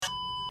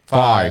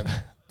5,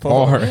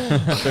 4,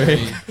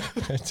 3,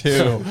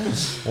 2,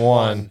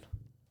 1.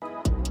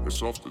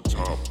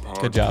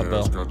 Good job,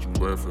 Bill.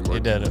 You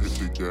did it.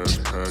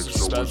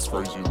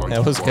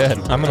 That was good.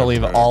 I'm going to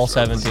leave all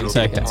 17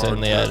 seconds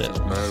in the edit.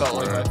 Felt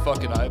like my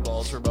fucking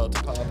eyeballs were about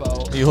to pop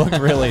out. You look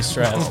really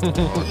stressed.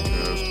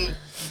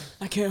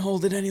 I can't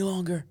hold it any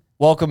longer.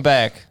 Welcome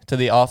back to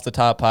the Off the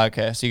Top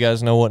podcast. You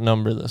guys know what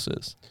number this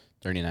is.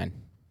 39.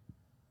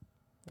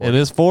 40. It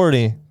is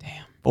 40.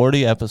 Damn.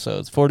 40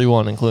 episodes.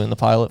 41 including the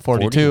pilot.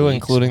 42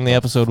 including the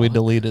episode we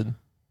deleted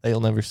that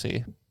you'll never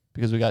see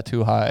because we got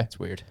too high. It's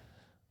weird.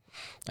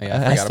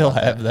 I still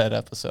have that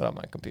episode on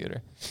my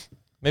computer.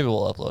 Maybe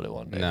we'll upload it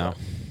one day. No.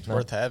 It's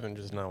worth having,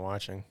 just not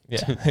watching. Yeah.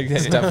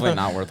 It's definitely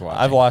not worth watching.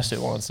 I've watched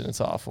it once and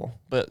it's awful.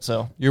 But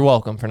so you're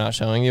welcome for not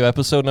showing you.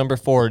 Episode number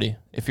 40.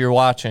 If you're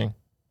watching,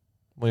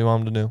 what do you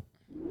want them to do?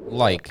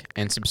 Like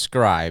and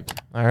subscribe.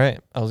 All right.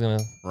 I was going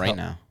to. Right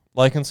now.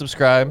 Like and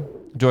subscribe.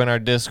 Join our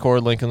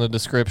Discord, link in the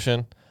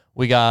description.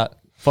 We got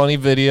funny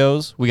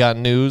videos. We got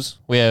news.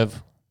 We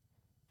have,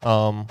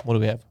 what do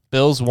we have?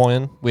 Bills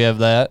win. We have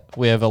that.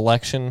 We have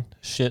election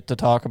shit to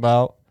talk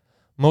about.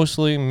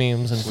 Mostly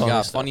memes and funny stuff. We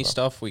got funny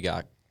stuff. We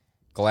got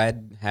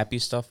glad, happy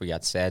stuff. We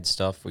got sad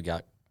stuff. We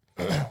got.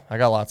 I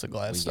got lots of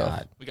glad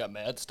stuff. We got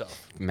mad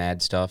stuff.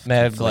 Mad stuff.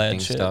 Mad glad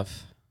shit.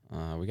 Stuff.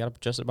 We got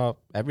just about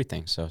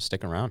everything. So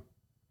stick around.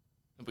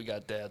 We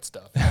got dad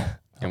stuff.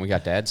 And we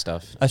got dad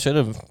stuff. I should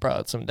have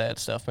brought some dad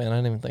stuff, man. I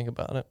didn't even think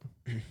about it.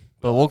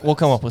 But we'll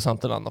come up with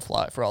something on the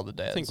fly for all the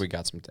dads. I think we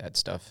got some dad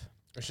stuff.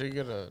 We should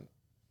get a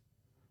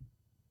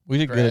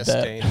grass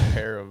stained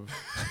pair of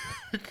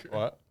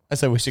what? I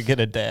said we should get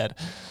a dad.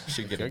 We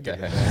should get a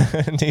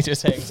dad. And he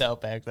just hangs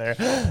out back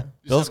there.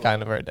 Bill's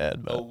kind of our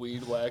dad, but a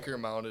weed whacker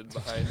mounted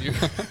behind you.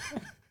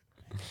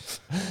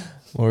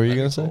 What were you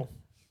gonna say?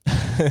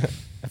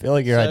 I feel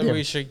like your idea.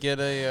 We should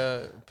get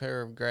a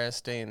pair of grass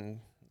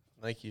stained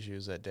Nike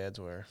shoes that dads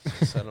wear.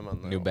 Set them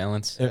on the New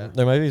Balance. Yeah.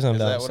 There might be some Is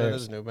that what it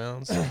downstairs. is? New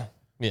Balance.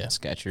 Yeah,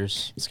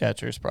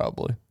 Skechers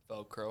probably.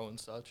 Velcro and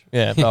such.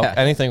 Yeah,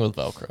 anything with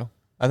Velcro.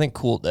 I think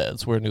cool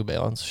dads wear New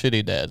Balance.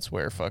 Shitty dads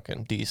wear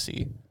fucking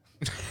DC.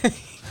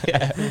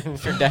 Yeah.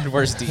 If your dad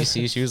wears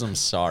DC shoes, I'm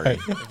sorry.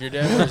 If your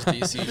dad wears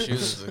DC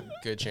shoes, there's a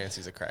good chance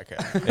he's a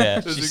crackhead.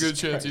 Yeah, There's a good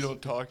chance you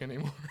don't talk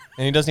anymore.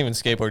 and he doesn't even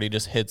skateboard. He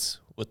just hits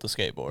with the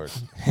skateboard.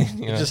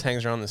 He just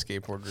hangs around the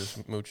skateboard,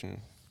 just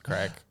mooching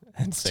crack.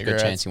 And It's a good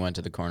cigarettes. chance he went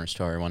to the corner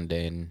store one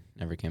day and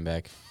never came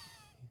back.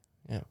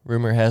 Yeah,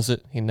 rumor has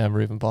it he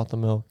never even bought the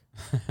milk.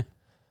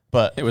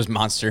 But It was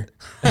Monster.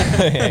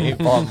 yeah, he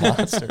bought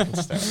Monster and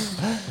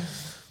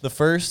stuff. The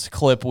first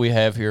clip we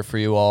have here for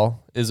you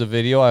all is a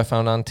video I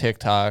found on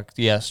TikTok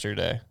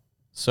yesterday.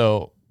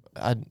 So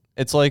the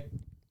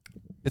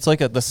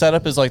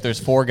setup is like there's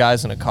 4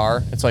 guys in a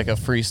car. It's like a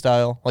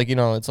freestyle. Like,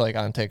 it's like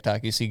on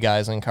TikTok, you see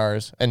guys in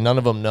cars and none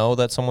of them know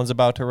that someone's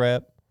about to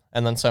rap.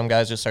 And then some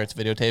guys just starts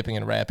videotaping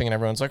and rapping and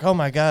everyone's like, oh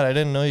my God, I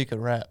didn't know you could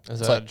rap. Is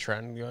It's that like, a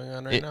trend going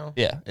on right now?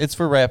 Yeah, it's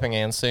for rapping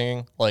and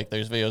singing. Like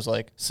there's videos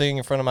like singing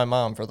in front of my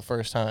mom for the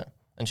first time.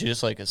 And she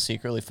just like is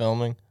secretly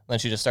filming. Then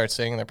she just starts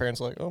singing. Their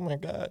parents are like, oh my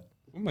God.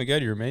 Oh my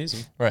God, you're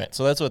amazing. Right.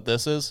 So that's what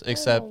this is,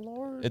 except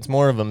it's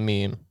more of a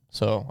meme.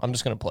 So I'm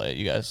just going to play it.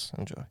 You guys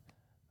enjoy.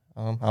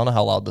 I don't know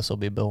how loud this will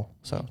be, Bill.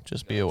 So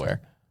just be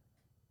aware.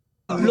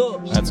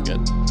 That's good.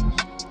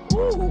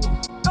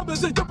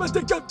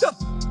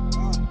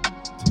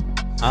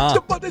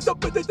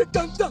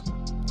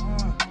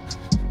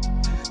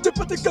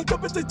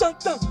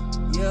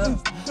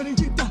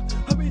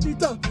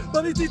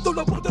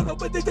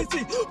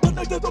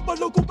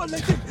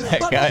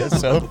 That guy is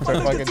so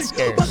fucking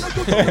scared.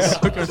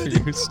 So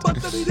confused.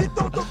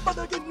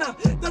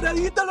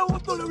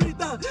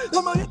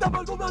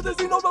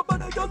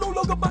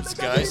 This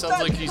guy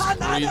sounds like he's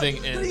breathing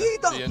in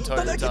the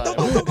entire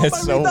time.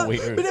 It's so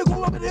weird.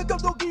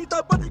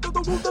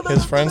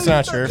 His friend's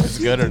not sure if it's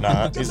good or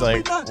not. He's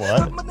like, what?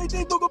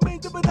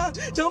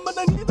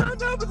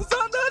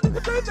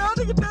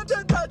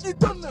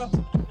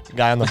 The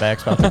guy on the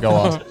back's about to go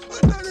off.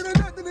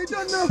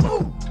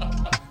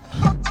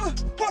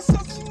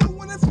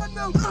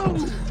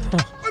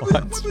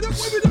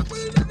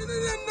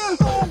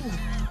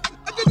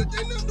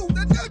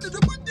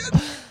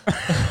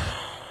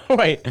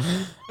 Wait.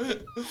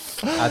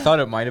 I thought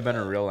it might have been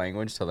a real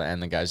language till the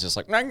end. The guy's just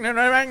like, whip it.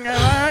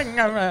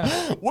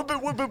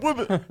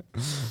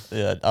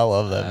 Yeah, I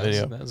love that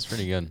video. That's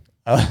pretty good.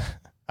 I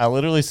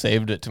literally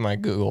saved it to my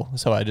Google,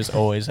 so I just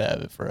always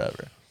have it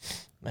forever.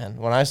 Man,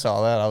 when I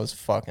saw that, I was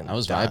fucking I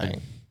was dying.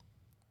 vibing.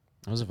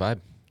 That was a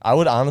vibe. I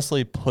would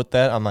honestly put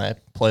that on my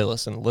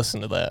playlist and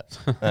listen to that.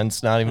 And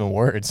it's not even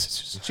words;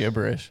 it's just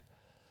gibberish.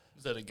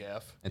 Is that a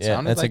gaff? It Yeah,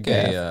 sounded that's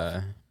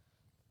a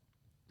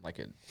like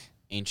an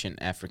ancient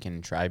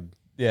African tribe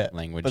Yeah,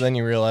 language. but then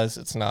you realize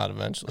it's not.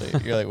 Eventually,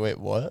 you're like, wait,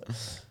 what?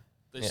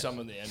 They Yeah.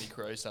 summon the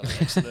Antichrist on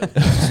accident.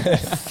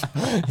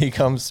 He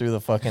comes through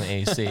the fucking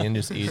AC and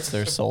just eats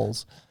their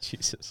souls.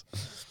 Jesus.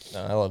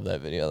 No, I love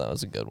that video. That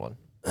was a good one.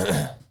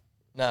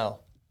 Now,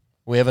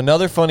 we have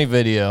another funny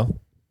video.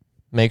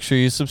 Make sure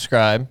you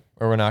subscribe,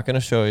 or we're not going to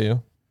show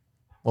you.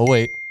 We'll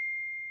wait.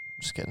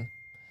 Just kidding.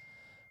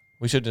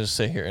 We should just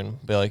sit here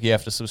and be like, you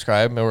have to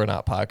subscribe, but we're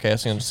not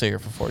podcasting, and just sit here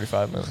for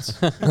 45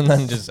 minutes. And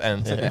then just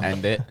end it.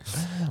 End it.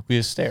 We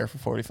just stare for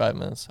 45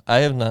 minutes. I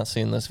have not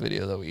seen this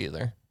video, though,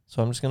 either.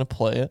 So I'm just going to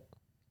play it.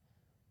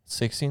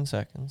 16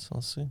 seconds.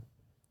 Let's see.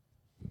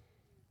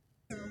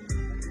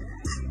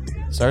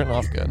 Starting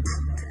off good.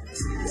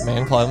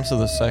 Man climbs to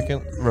the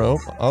second rope.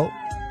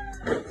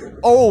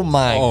 Oh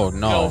my. Oh,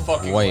 no. No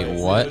fucking Wait,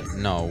 way, what? dude.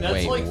 No, That's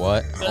wait, like-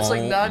 what? that's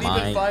like not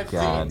even 5 feet.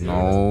 God,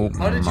 no.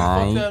 How did you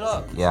fuck that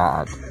up?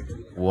 God.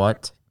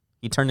 What?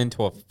 He turned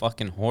into a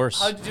fucking horse.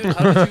 How did you?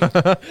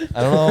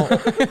 I don't know.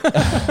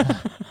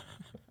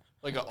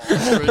 Like an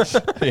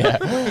ostrich? Yeah.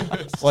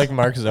 Like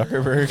Mark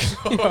Zuckerberg.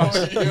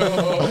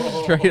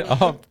 Straight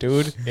up,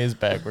 dude. He's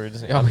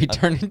backwards. Yo, he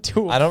turned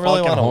into a I don't really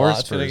fucking want to horse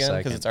watch for it a again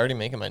because second. it's already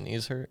making my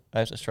knees hurt. I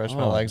have to stretch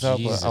my Oh, legs out,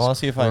 but Jesus I want to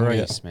see if I can get.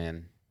 Christ,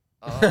 man.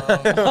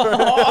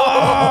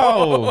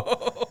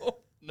 Oh!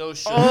 No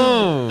shit.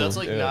 Oh, That's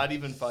like dude. not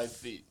even 5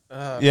 feet.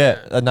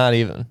 Yeah, not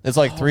even. It's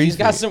like 3 He's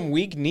got feet. some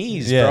weak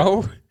knees, Yeah.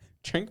 bro.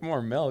 Drink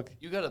more milk.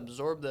 You gotta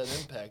absorb that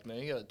impact, man.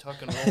 You gotta tuck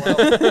and roll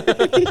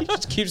out. He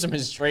just keeps him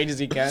as straight as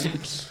he can.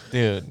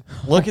 Dude,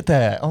 look at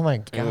that. Oh my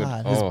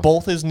God. oh.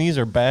 Both his knees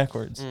are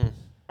backwards.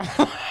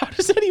 How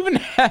does that even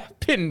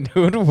happen,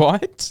 dude?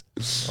 What?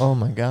 Oh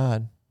my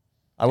God.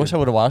 I wish I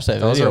would have watched that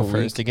Those video are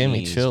first. weak It gave me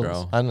knees, chills.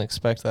 bro. I didn't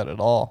expect that at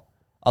all.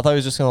 I thought he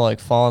was just gonna like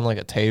fall on like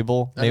a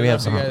table. I Maybe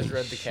don't have know some. if you guys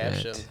read the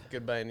caption.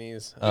 Goodbye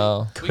knees.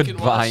 Oh, We can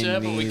watch Goodbye,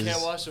 that, but we knees.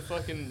 can't watch the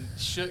fucking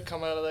shit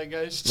come out of that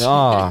guy's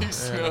Ah.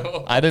 cheeks.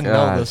 No. I didn't know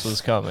Gosh. this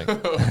was coming. Oh,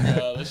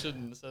 God, I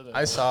shouldn't have said that.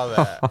 I saw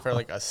that for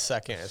like a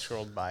second. I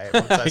scrolled by it.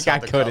 Once I saw I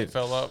the cup couldn't.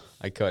 fill up.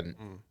 I couldn't.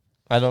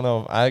 I don't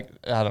know. I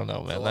don't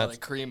know, a man. lot That's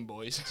of cream,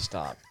 boys.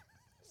 Stop.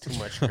 Too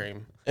much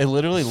cream. it.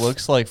 Literally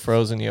looks like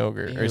frozen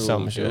yogurt or Ew,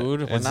 some shit.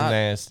 dude, we're It's not-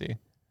 nasty.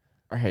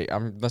 All right,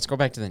 let's go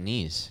back to the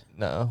knees.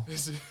 No,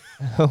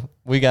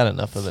 we got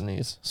enough of the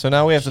knees. So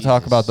now we have to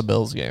talk about the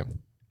Bills game.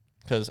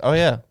 Because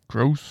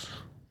Gross.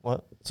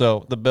 what?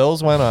 So the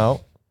Bills went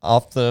out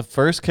off the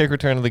first kick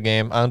return of the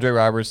game. Andre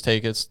Roberts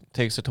takes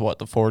it to what,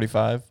 the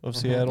 45 of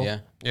Seattle.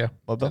 Yeah,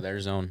 What to the? their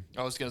zone.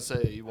 I was gonna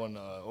say you won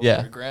over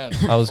Yeah.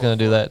 $1,000. I was gonna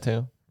do that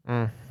too.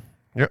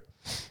 Yep.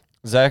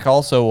 Zach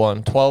also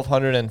won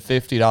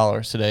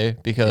 $1,250 today He's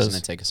because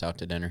gonna take us out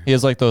to dinner. he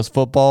has like those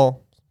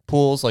football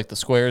pools, like the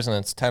squares, and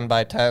it's 10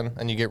 by 10,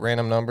 and you get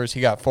random numbers.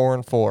 He got 4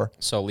 and 4.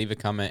 So leave a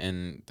comment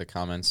in the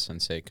comments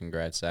and say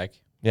congrats, Zach.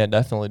 Yeah,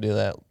 definitely do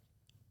that.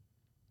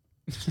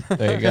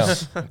 There you go.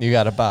 You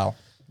got a bow.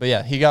 But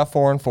yeah, he got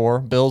 4 and 4.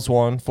 Bills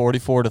won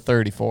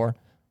 44-34.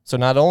 So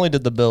not only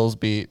did the Bills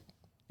beat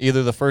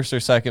either the first or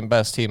second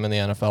best team in the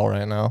NFL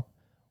right now,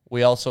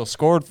 we also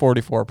scored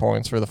 44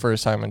 points for the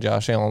first time in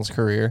Josh Allen's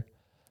career.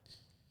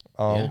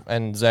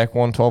 And Zach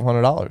won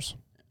 $1,200.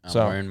 I'm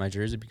So- wearing my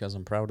jersey because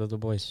I'm proud of the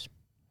boys.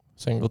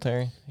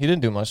 Singletary. He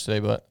didn't do much today,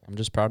 but I'm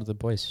just proud of the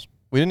boys.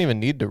 we didn't even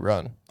need to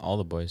run. All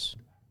the boys.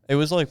 It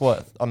was like,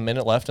 what, a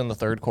minute left in the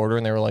third quarter,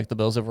 and they were like, the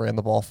Bills have ran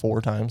the ball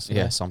 4 times today.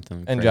 Yeah, something.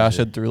 And crazy. Josh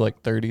had threw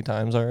like 30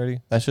 times already.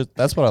 That's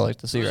what I like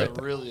to It see was right a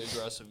there. really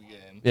aggressive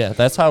game. Yeah,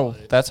 that's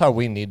how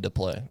we need to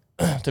play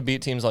to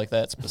beat teams like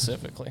that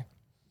specifically.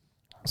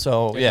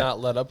 So Did yeah, not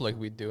let up like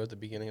we do at the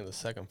beginning of the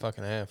second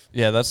fucking half.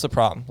 yeah, that's the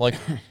problem. Like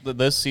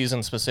this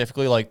season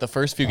specifically, like the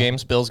first few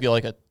games, Bills get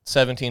like a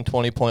 17,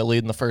 20 point lead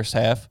in the first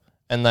half,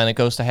 and then it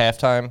goes to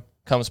halftime,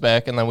 comes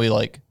back, and then we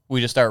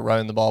just start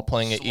running the ball,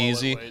 playing it Slow it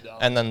easy, way down.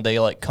 and then they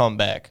like come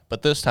back.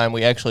 But this time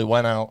we actually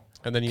went out.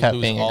 And then you Kept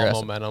lose being all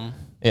aggressive. momentum.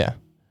 Yeah.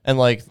 And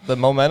like the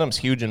momentum's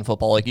huge in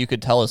football. Like you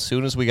could tell as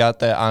soon as we got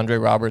that Andre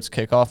Roberts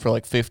kickoff for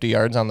like 50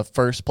 yards on the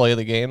first play of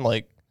the game,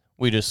 like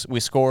we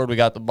scored, we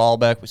got the ball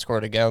back, we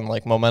scored again.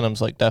 Like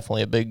momentum's like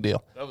definitely a big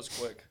deal. That was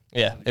quick.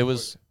 Yeah, it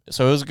was.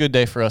 So it was a good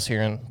day for us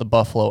here in the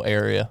Buffalo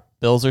area.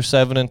 Bills are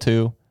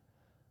 7-2.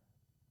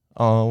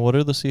 What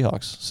are the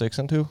Seahawks?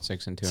 6-2.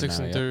 6-2 6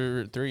 now, and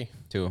yeah. 3.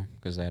 2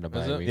 because they had a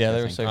bye it? week. Yeah, I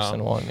they were think.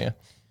 6-1. Yeah.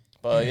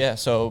 But yeah,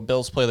 so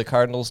Bills play the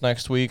Cardinals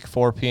next week,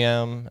 4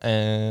 p.m.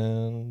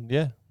 And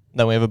yeah,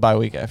 then we have a bye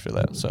week after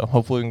that. So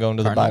hopefully we can go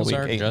into the bye Cardinals week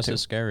are 8-2. just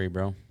as scary,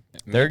 bro.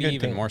 They're a Maybe good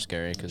even team. more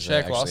scary because they Shaq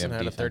actually Lawson have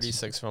had a defense.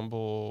 36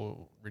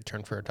 fumble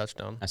return for a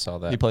touchdown. I saw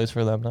that. He plays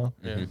for them now.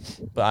 Yeah.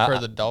 Mhm. But For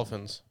the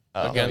Dolphins.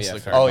 Against yeah, the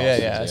for Oh Cardinals.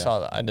 yeah, I yeah. saw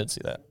that. I did see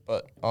that.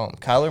 But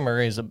Kyler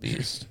Murray is a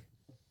beast.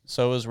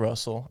 So is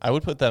Russell. I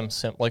would put them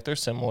they're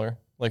similar.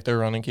 Like they're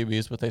running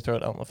QBs, but they throw it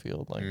down the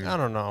field. Like Mm. I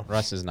don't know.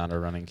 Russ is not a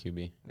running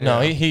QB. no,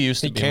 Yeah. he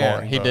used to He be can,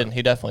 more. He but- didn't.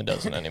 He definitely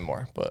doesn't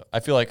anymore. But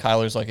I feel like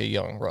Kyler's like a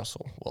young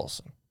Russell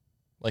Wilson.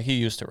 Like he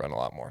used to run a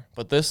lot more.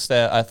 But this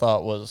stat I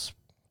thought was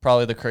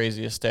probably the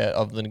craziest stat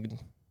of the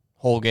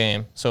whole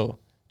game. So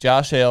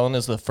Josh Allen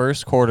is the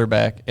first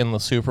quarterback in the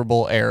Super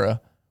Bowl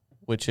era,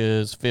 which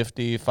is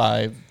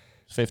 55,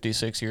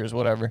 56 years,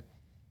 whatever,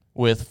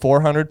 with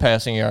 400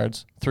 passing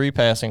yards, 3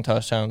 passing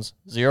touchdowns,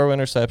 0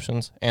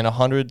 interceptions, and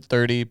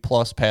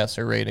 130-plus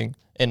passer rating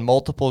in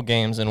multiple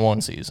games in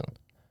one season.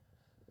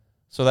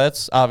 So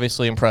that's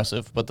obviously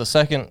impressive. But the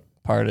second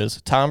part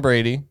is Tom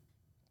Brady,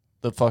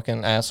 the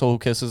fucking asshole who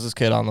kisses his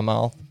kid on the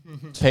mouth,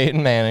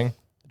 Peyton Manning,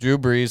 Drew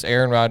Brees,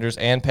 Aaron Rodgers,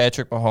 and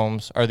Patrick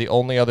Mahomes are the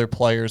only other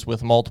players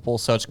with multiple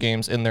such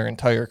games in their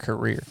entire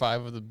career.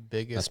 5 of the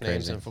biggest That's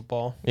names crazy. in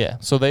football. Yeah,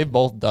 so they've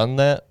both done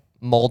that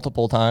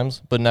multiple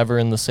times, but never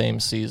in the same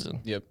season.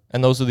 Yep.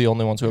 And those are the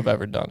only ones who have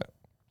ever done it,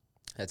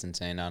 That's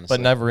insane, honestly.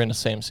 but never in the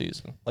same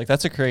season. Like,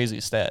 that's a crazy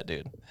stat,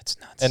 dude. That's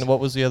nuts. And what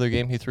was the other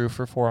game he threw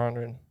for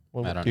 400?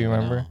 I don't Do you even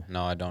remember?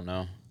 know. No, I don't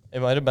know.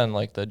 It might have been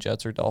like the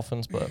Jets or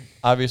Dolphins, but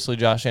obviously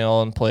Josh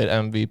Allen played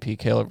MVP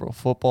caliber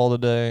football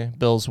today.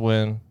 Bills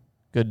win.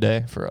 Good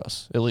day for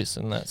us, at least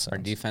in that sense. Our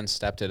defense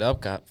stepped it up,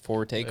 got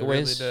 4 They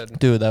takeaways. really did.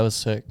 Dude, that was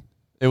sick.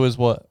 It was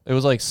what? It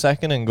was like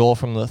 2nd and goal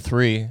from the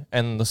 3,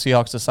 and the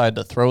Seahawks decide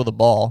to throw the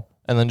ball,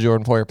 and then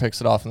Jordan Poyer picks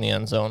it off in the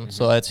end zone.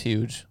 So that's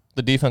huge.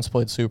 The defense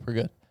played super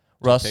good.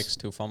 Russ, 2 picks,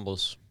 2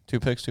 fumbles. 2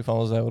 picks, 2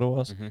 fumbles, is that what it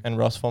was? Mhm. And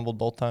Russ fumbled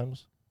both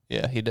times?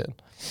 Yeah, he did.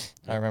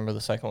 I remember the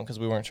second one because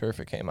we weren't sure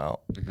if it came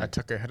out. I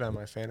took a hit on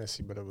my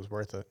fantasy, but it was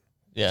worth it.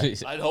 Yeah.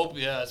 I'd hope,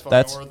 yeah, it's fucking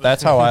That's worth it.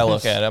 that's how I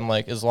look at it. I'm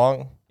like,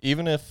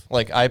 even if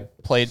like I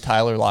played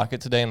Tyler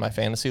Lockett today in my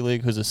fantasy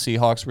league, who's a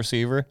Seahawks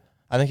receiver,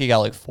 I think he got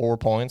like 4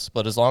 points.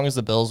 But as long as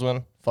the Bills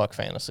win, fuck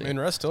fantasy. I mean,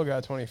 Russ still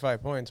got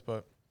 25 points,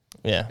 but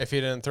Yeah, if he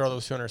didn't throw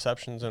those 2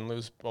 interceptions and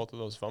lose both of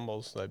those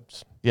fumbles,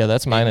 that's yeah,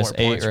 that's minus more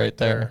 8 points right right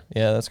there.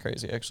 there. Yeah, that's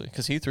crazy actually,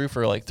 because he threw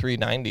for like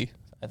 390,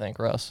 I think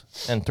Russ,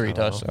 and 3 I don't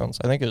know. touchdowns.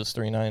 I think it was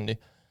 390.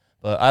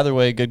 But either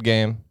way, good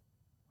game,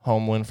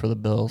 home win for the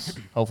Bills.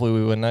 Hopefully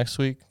we win next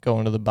week. Go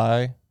into the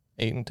bye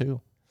 8-2.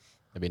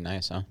 That'd be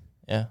nice, huh?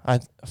 Yeah,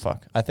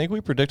 I think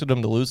we predicted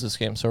them to lose this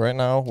game. So right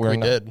now We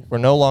did. we're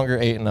no longer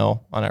 8-0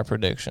 on our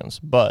predictions,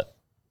 but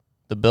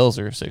the Bills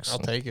are 6 I'll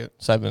take it.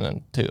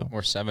 7-2.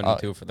 We're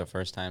 7-2 for the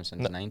first time since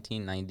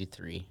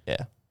 1993.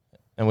 Yeah,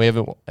 and we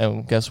haven't.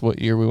 And guess what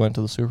year we went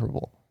to the Super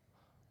Bowl?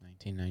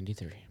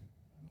 1993.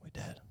 We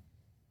did.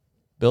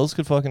 Bills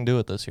could fucking do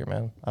it this year,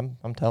 man.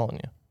 I'm telling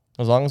you.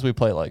 As long as we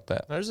play like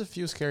that. There's a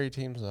few scary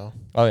teams, though.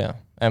 Oh yeah.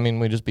 I mean,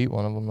 we just beat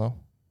one of them though.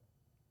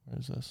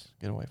 Where's this?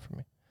 Get away from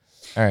me.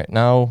 All right,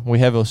 now we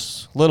have a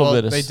little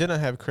bit of. They didn't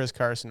have Chris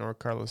Carson or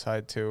Carlos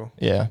Hyde, too.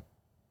 Yeah.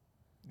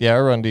 Yeah,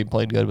 our run D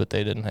played good, but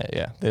they didn't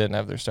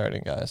have their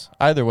starting guys.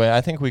 Either way,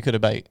 I think we could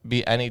have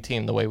beat any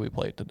team the way we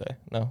played today.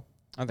 No?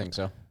 I think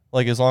so.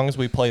 Like, as long as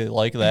we play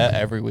like that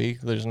every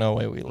week, there's no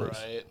way we lose.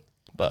 Right.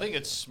 But I think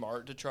it's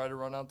smart to try to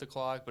run out the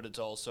clock, but it's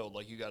also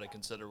like you got to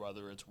consider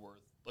whether it's worth,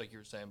 like you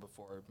were saying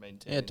before,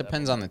 maintaining. Yeah, it that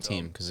depends on the momentum.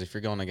 team, because if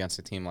you're going against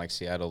a team like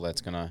Seattle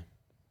that's going to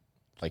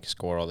like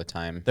score all the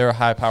time. they're a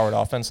high-powered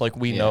offense. Like,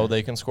 we know Yeah.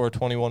 they can score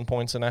 21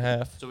 points and a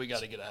half. So we got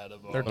to get ahead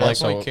of them. They're Like,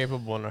 definitely so-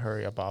 capable in a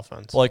hurry-up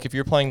offense. Like, if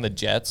you're playing the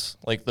Jets,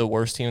 like the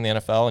worst team in the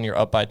NFL, and you're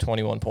up by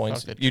 21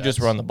 points, Fuck the you just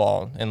Jets. run the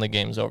ball, and the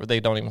game's over. They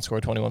don't even score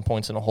 21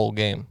 points in a whole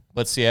game.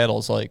 But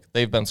Seattle's like,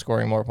 they've been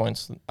scoring more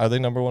points. Are they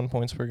number 1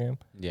 points per game?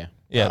 Yeah.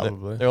 Yeah,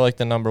 Probably. they're like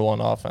the number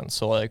 1 offense.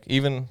 So, like,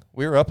 even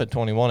we were up at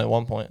 21 at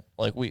one point.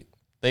 Like,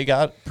 they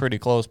got pretty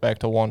close back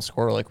to 1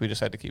 score. Like, we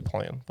just had to keep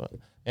playing. But,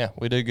 yeah,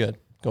 we did good.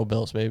 Go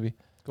Bills, baby.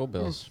 Go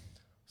Bills.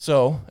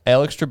 So,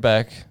 Alex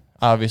Trebek,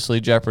 obviously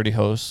Jeopardy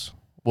host,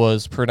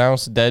 was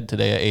pronounced dead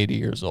today at 80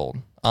 years old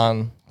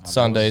on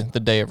Sunday,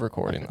 the day of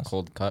recording this.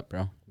 Cold cut,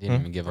 bro. Didn't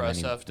Hmm? even give him Press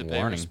any F to pay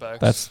warning.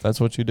 respects.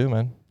 That's what you do,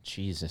 man.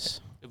 Jesus.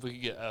 If we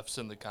could get F's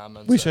in the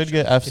comments. We should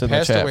get F's He in the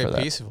passed chat away for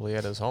that. peacefully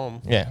at his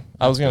home, Yeah,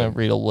 I was going to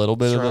read a little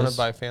bit of surrounded this.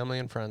 by family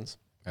and friends.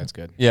 That's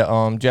good.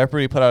 Yeah,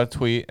 Jeopardy put out a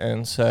tweet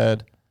and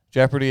said,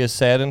 Jeopardy is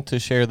saddened to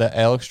share that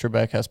Alex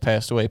Trebek has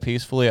passed away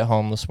peacefully at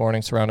home this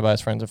morning, surrounded by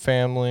his friends and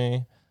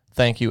family.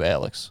 Thank you,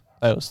 Alex.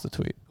 That was the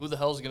tweet. Who the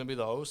hell's going to be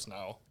the host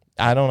now?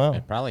 I don't know.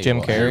 It probably Jim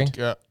will. Carrey?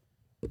 Yeah.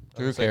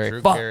 Drew I would say Carey.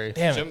 Drew Fuck, Carey.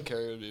 damn it. Jim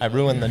Carrey would be I better.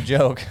 ruined the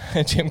joke.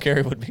 Jim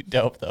Carrey would be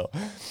dope, though.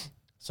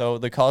 So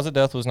the cause of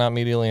death was not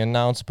immediately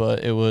announced,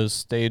 but it was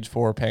stage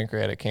 4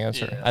 pancreatic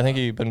cancer. Yeah. I think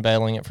he'd been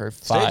battling it for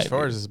 5 Stage 4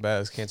 years. is as bad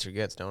as cancer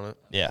gets, don't it?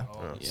 Yeah.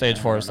 Oh, Yeah, Stage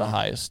I 4 don't is the know.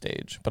 highest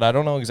stage. But I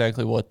don't know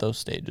exactly what those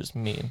stages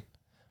mean.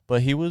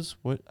 But he was,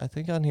 I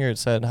think on here it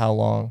said how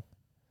long.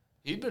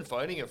 He'd been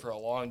fighting it for a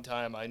long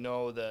time. I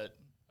know that.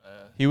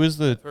 He was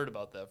I've heard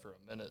about that for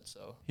a minute,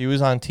 so. He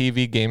was on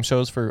TV game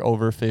shows for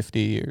over 50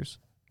 years.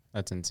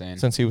 That's insane.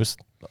 Since he was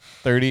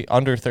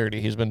under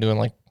 30, he's been doing,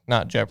 like,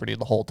 not Jeopardy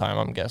the whole time,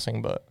 I'm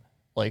guessing, but,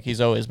 like, he's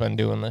always been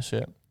doing this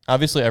shit.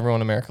 Obviously, everyone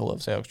in America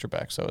loves Alex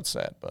Trebek, so it's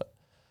sad, but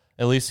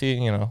at least he,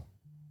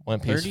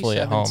 went peacefully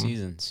at 37 home.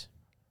 seasons.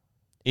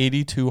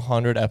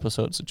 8,200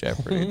 episodes of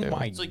Jeopardy, dude.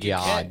 My It's like you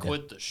can't God.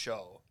 quit the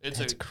show. It's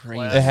That's a crazy.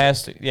 classic. It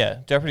has to, yeah.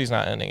 Jeopardy's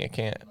not ending. It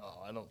can't. No,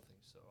 I don't think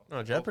so.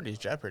 No, Jeopardy's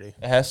Jeopardy.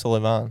 It has to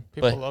live on.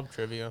 People But, love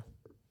trivia.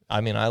 I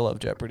mean, I love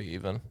Jeopardy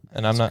even,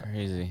 and I'm That's not,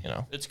 crazy.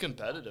 It's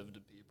competitive to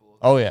people.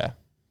 Oh, yeah.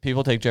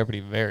 People take Jeopardy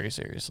very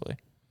seriously.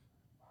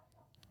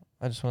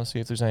 I just want to see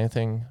if there's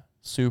anything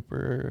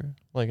super,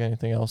 like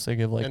anything else they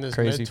give, like In his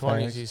crazy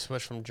mid-20s, facts. he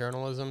switched from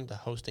journalism to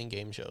hosting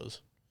game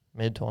shows.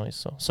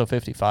 Mid-20s, so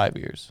 55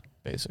 years,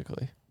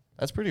 basically.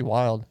 That's pretty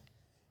wild.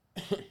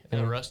 Yeah,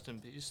 And rest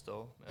in peace,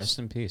 though. man. Rest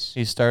in peace.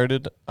 he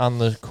started on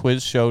the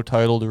quiz show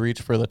titled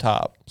Reach for the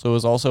Top. So it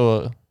was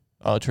also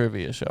a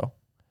trivia show.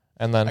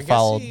 And then I guess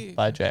followed he-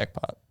 by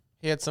Jackpot.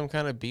 He had some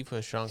kind of beef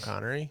with Sean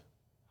Connery.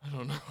 I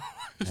don't know.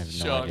 I have no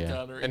Sean idea.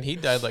 Connery. And he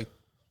died like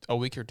a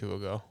week or two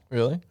ago.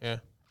 Really? Yeah.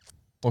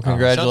 Well, Something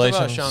congratulations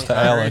about Sean to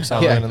Connery Alex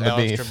on telling winning the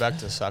Alex beef. Trebek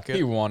to suck it.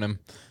 He won him.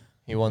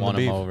 He won the him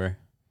beef. over.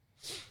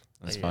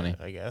 That's funny.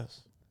 I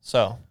guess.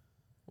 So,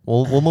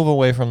 we'll move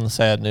away from the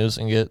sad news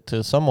and get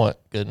to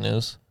somewhat good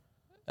news.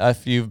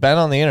 If you've been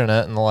on the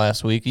internet in the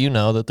last week, you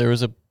know that there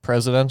was a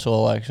presidential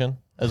election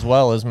as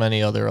well as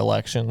many other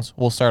elections.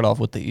 We'll start off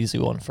with the easy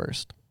one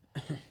first.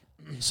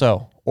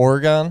 So,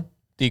 Oregon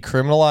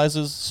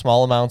decriminalizes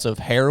small amounts of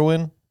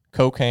heroin,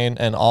 cocaine,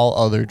 and all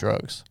other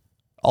drugs.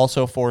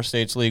 Also, 4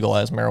 states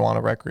legalize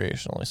marijuana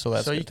recreationally. So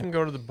that's So you good. can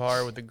go to the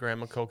bar with a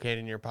gram of cocaine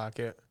in your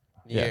pocket.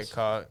 You Yes. get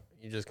caught,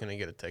 you're just gonna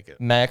get a ticket.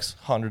 Max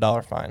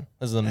 $100 fine.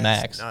 This is the That's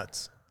max.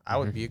 nuts. I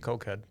would be a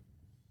cokehead.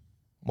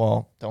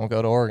 Well, don't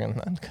go to Oregon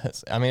then,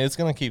 because I mean it's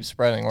gonna keep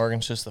spreading.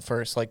 Oregon's just the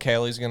first. Like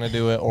Cali's gonna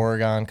do it.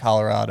 Oregon,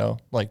 Colorado,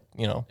 like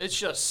It's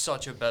just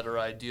such a better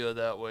idea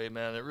that way,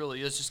 man. It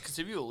really is. Just because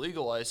if you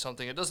legalize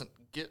something, it doesn't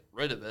get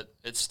rid of it.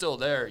 It's still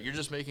there. You're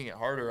just making it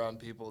harder on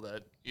people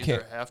that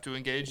either have to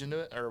engage into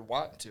it or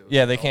want to.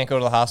 Yeah, they can't go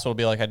to the hospital and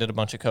be like, I did a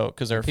bunch of coke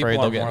because they're afraid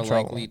People they'll are get more in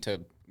trouble. likely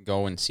to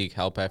go and seek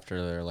help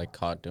after they're like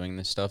caught doing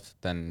this stuff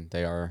than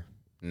they are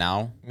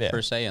now,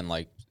 per se. And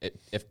like,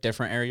 if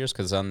different areas,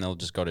 because then they'll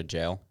just go to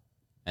jail,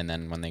 and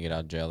then when they get out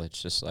of jail, it's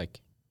just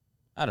like,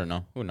 I don't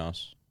know, who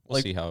knows? We'll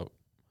Like- see how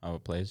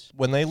it plays.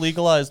 When they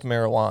legalized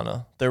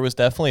marijuana, there was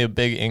definitely a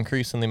big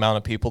increase in the amount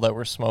of people that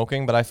were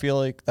smoking, but I feel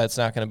like that's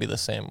not going to be the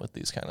same with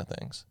these kind of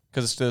things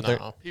because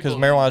No. People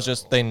marijuana is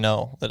just they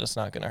know that it's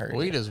not going to hurt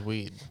Weed you. is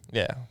weed.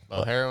 Yeah,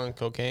 Well, heroin,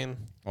 cocaine.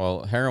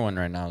 Well, heroin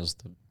right now is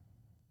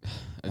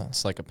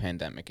it's like a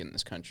pandemic in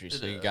this country, It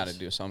so you is. got to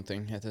do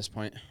something at this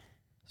point.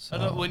 I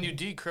don't, when you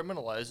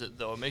decriminalize it,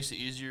 though, it makes it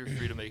easier for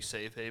you to make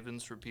safe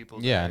havens for people.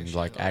 To Yeah, and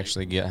like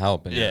actually get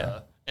help. And Yeah.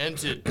 And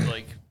to,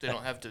 like, they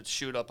don't have to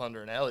shoot up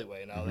under an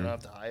alleyway now. They don't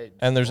have to hide.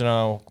 and there's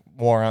no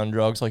war on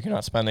drugs. Like you're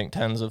not spending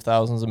tens of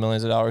thousands of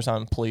millions of dollars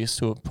on police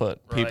to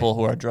put people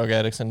who are drug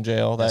addicts in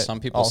jail. Yeah, That some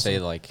people also- say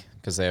like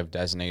because they have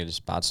designated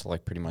spots to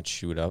like pretty much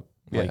shoot up.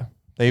 Yeah. Like,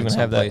 They even in some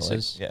have that.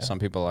 places. Like, yeah. Some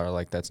people are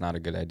like, that's not a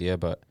good idea,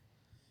 but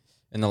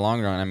in the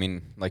long run, I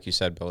mean, like you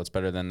said, Bill, it's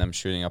better than them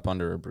shooting up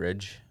under a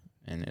bridge,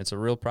 and it's a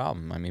real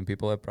problem. I mean,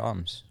 people have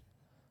problems.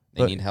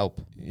 They But- need help.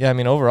 Yeah, I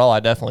mean, overall, I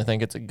definitely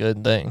think it's a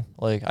good thing.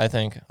 Like, I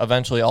think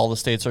eventually all the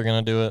states are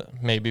going to do it,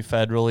 maybe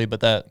federally,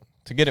 but that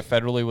to get it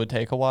federally would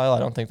take a while. I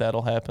don't think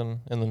that'll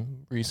happen in the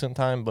recent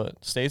time,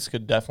 but states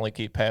could definitely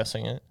keep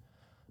passing it.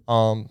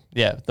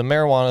 Yeah, the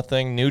marijuana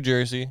thing, New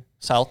Jersey,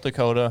 South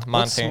Dakota,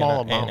 Montana,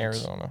 small and amounts?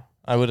 Arizona.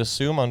 I would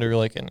assume under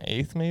like an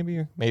eighth,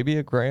 maybe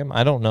a gram.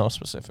 I don't know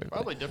specifically.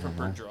 Probably different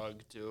per drug,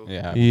 too.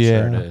 Yeah, I'm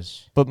Yeah. sure it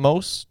is. But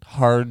most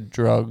hard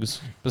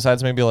drugs,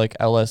 besides maybe like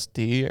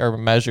LSD, are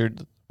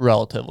measured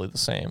relatively the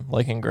same,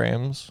 like in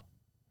grams.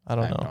 I I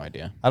don't have know. no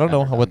idea. I don't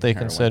know Never what done they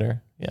heroin.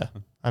 consider. Yeah.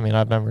 I mean,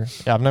 I've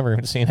never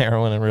even seen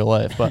heroin in real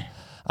life, but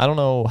I don't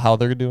know how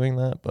they're doing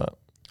that. But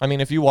I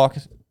mean, if you walk,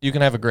 you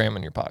can have a gram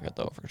in your pocket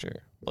though, for sure.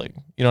 Like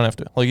you don't have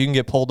to, like you can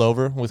get pulled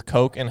over with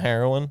coke and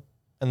heroin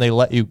and they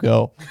let you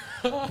go.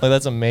 Like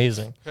that's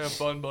amazing. Have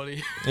fun,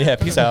 buddy. Yeah.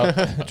 Peace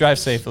out. Drive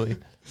safely.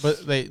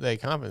 But they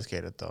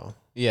confiscate it though.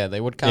 Yeah, they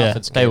would Yeah,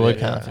 confiscate they would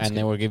it, confiscate and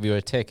they would give you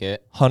a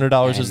ticket.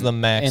 $100 is And the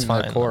max in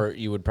fine. the court,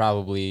 you would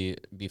probably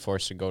be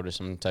forced to go to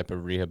some type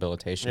of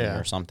rehabilitation Yeah.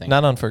 or something.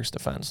 Not on first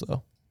offense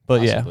though.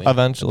 But Possibly. yeah,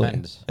 eventually.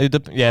 Depends.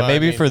 Yeah, Well, I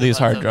maybe mean, for these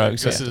hard depends on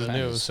drugs. This Yeah. is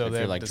new, so if they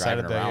you're haven't like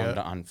decided driving that around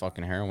yet. on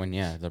fucking heroin,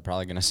 yeah, they're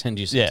probably gonna send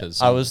you. Yeah, to I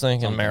some- was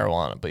thinking something.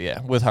 marijuana, but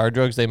yeah, with hard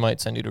drugs, they might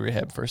send you to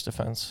rehab first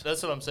offense.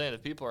 That's what I'm saying.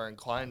 If people are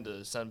inclined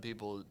to send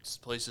people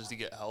places to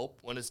get help,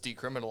 when it's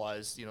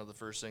decriminalized, the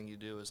first thing you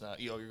do is not,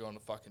 you're going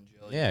to fucking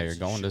jail. you Yeah, piece you're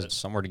of going to shit.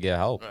 somewhere to get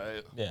help.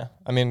 Right. Yeah,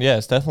 I mean, yeah,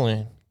 it's definitely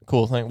a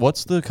cool thing.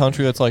 What's the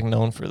country that's like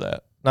known for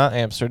that? Not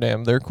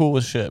Amsterdam. They're cool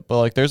with shit, but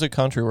like, there's a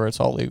country where it's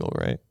all legal,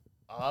 right?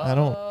 I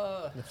don't-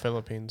 The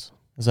Philippines.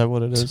 Is that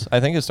what it is?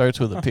 I think it starts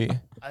with a P.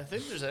 I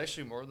think there's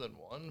actually more than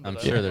one. I'm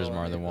but I sure don't there's know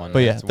more any than of one. the But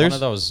yeah, It's one there's. of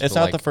those, It's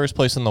not like, the first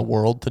place in the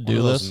world to one do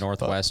of those this. but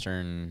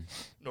northwestern.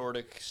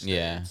 Nordic states.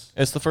 Yeah.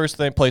 It's the first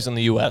place in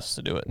the U.S.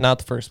 to do it, not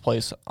the first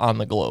place on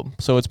the globe.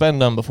 So it's been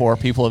done before.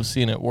 People have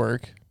seen it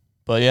work.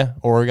 But yeah,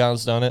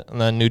 Oregon's done it, and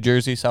then New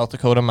Jersey, South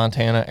Dakota,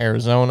 Montana,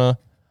 Arizona,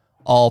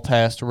 all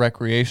passed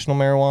recreational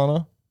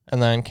marijuana.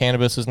 And then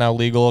cannabis is now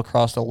legal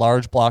across a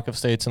large block of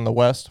states in the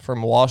West,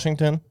 from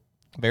Washington,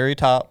 very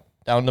top,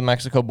 down to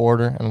Mexico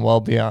border, and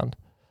well beyond.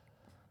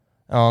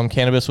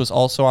 Cannabis was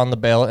also on the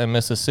ballot in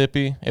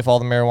Mississippi. If all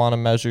the marijuana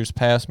measures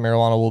pass,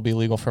 marijuana will be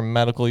legal for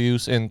medical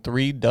use in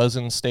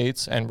 36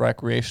 states, and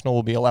recreational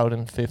will be allowed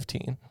in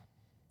 15.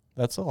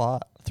 That's a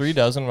lot.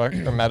 36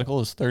 or medical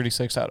is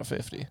 36 out of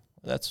 50.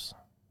 That's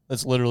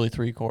literally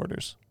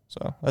 3/4.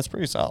 So that's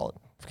pretty solid.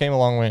 Came a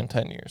long way in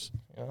 10 years.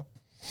 You know?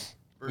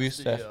 We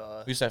used to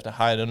have to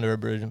hide under a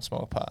bridge and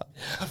smoke pot.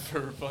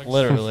 for fucking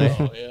Literally.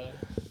 Oh, yeah.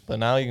 But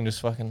now you can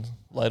just fucking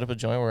light up a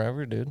joint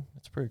wherever, dude.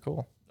 It's pretty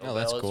cool. Oh,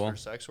 that's ballots cool. For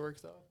sex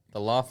work though. The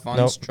law funds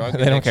Nope, drug they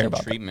don't care addiction about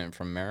that. treatment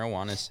from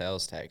marijuana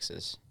sales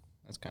taxes.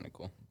 That's kind of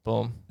cool.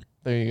 Boom.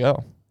 There you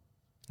go.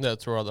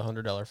 That's where all the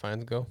 $100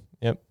 fines go.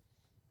 Yep.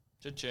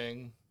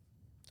 Cha-ching.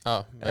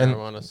 Oh,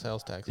 marijuana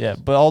sales tax. Yeah,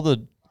 but all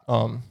the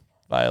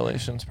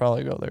violations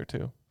probably go there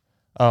too.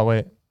 Oh,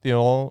 wait. The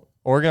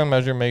Oregon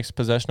measure makes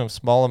possession of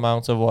small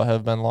amounts of what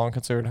have been long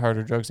considered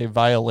harder drugs a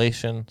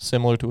violation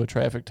similar to a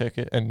traffic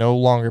ticket and no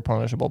longer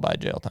punishable by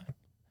jail time.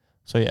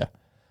 So, yeah,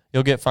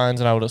 you'll get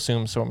fines, and I would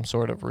assume some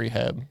sort of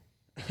rehab,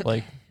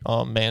 like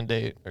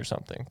mandate or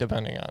something,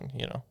 depending on,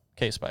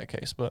 case by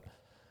case. But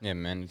yeah,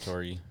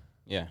 mandatory.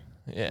 Yeah.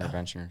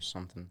 Intervention or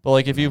something. But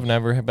like if you've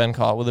never been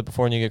caught with it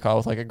before and you get caught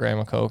with like a gram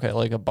of coke at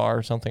like a bar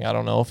or something, I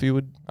don't know if you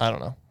would. I don't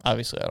know.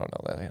 Obviously, I don't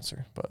know that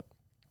answer. But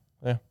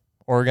yeah,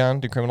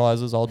 Oregon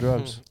decriminalizes all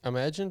drugs.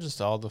 Imagine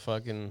just all the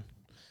fucking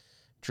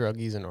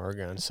druggies in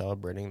Oregon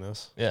celebrating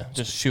this. Yeah,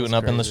 just shooting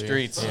up in the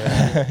streets.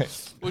 Yeah.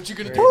 What you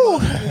gonna do?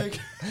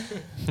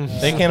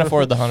 They can't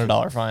afford the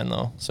 $100 fine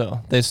though, so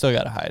they still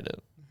gotta hide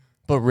it.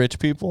 But rich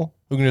people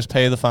who can just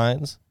pay the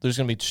fines, they're just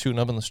gonna be shooting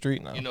up in the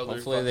street now.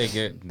 Hopefully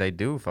they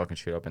do fucking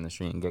shoot up in the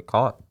street and get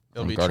caught.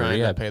 They'll be trying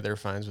to pay their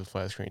fines with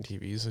flat screen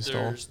TVs they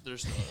stole.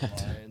 There's no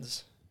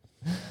fines.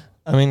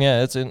 I mean,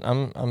 yeah,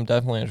 I'm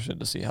definitely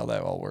interested to see how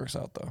that all works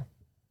out though.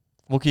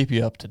 We'll keep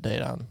you up to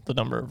date on the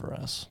number of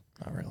arrests.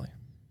 Not really.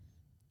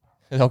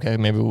 Okay,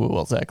 maybe we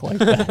will act like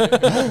that.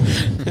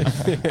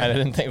 I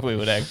didn't think we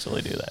would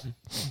actually do that.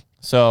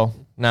 So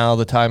now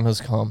the time has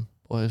come,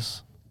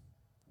 boys.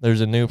 There's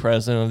a new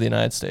president of the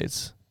United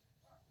States.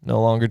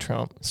 No longer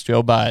Trump. It's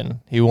Joe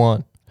Biden. He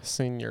won.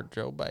 Senior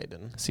Joe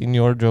Biden.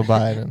 Senior Joe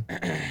Biden.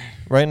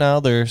 Right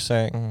now they're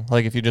saying,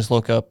 like if you just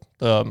look up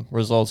the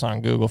results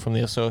on Google from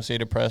the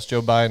Associated Press,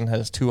 Joe Biden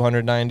has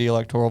 290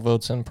 electoral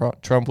votes and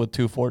Trump with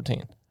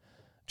 214.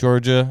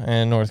 Georgia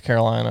and North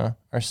Carolina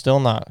are still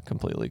not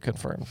completely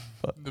confirmed.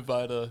 But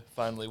Nevada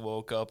finally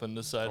woke up and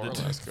decided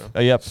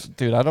to. Yep,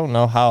 dude, I don't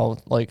know how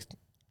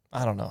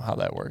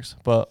that works.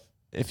 But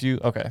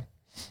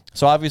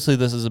so obviously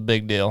this is a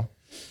big deal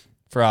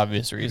for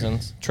obvious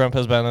reasons. Trump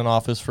has been in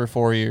office for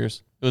 4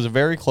 years. It was a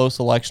very close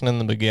election in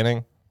the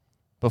beginning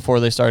before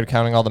they started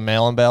counting all the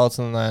mail-in ballots,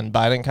 and then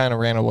Biden kind of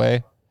ran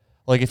away.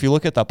 Like if you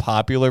look at the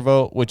popular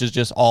vote, which is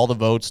just all the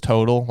votes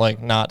total,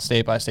 like not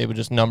state by state, but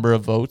just number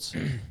of votes,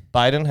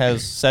 Biden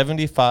has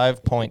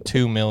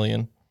 75.2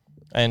 million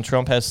and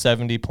Trump has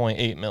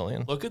 70.8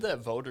 million. Look at that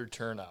voter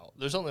turnout.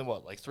 There's only,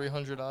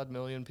 300 odd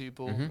million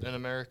people in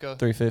America?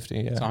 350,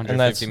 yeah. It's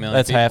 150 and million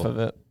that's people. half of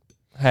it.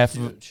 Half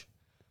of it.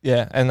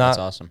 Yeah, and that's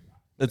awesome.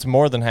 It's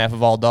more than half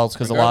of all adults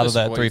because a lot of Regardless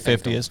that what you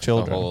think 350 is the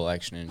children. whole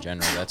election in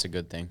general, that's a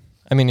good thing.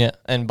 I mean, yeah,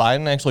 and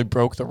Biden actually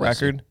broke the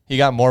record. He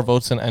got more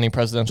votes than any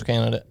presidential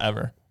candidate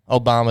ever.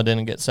 Obama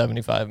didn't get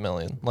 75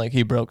 million. Like,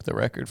 he broke the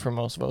record for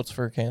most votes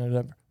for a candidate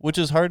ever, which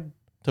is hard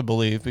to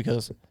believe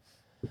because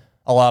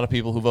a lot of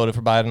people who voted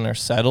for Biden are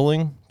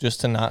settling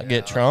just to not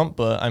get Trump.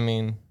 But, I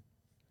mean,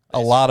 a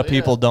lot of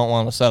people don't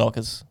want to settle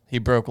because he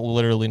broke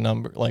literally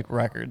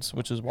records,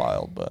 which is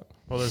wild. But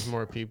well, there's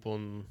more people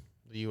in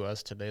the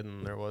U.S. today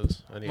than there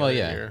was any Well, other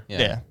yeah, year.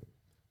 yeah.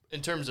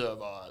 In terms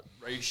of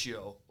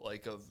ratio,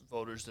 of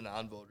voters to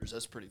non-voters,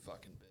 that's pretty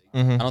fucking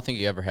big. Mm-hmm. I don't think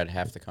you ever had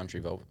half the country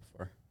vote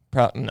before.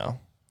 No.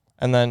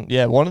 And then,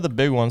 one of the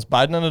big ones,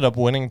 Biden ended up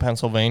winning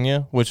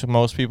Pennsylvania, which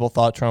most people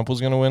thought Trump was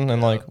going to win.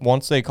 And,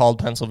 once they called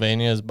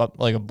Pennsylvania as,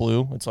 a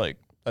blue, it's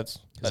that's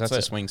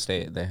a swing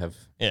state. They have...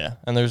 Yeah,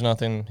 and there's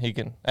nothing he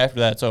can... After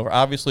that, it's over.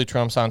 Obviously,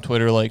 Trump's on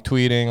Twitter,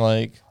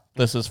 tweeting,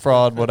 this is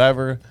fraud,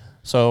 whatever.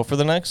 So, for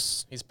the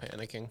next... He's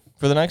panicking.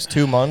 For the next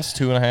 2 months,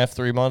 2.5,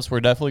 3 months, we're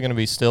definitely going to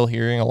be still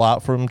hearing a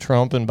lot from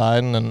Trump and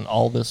Biden and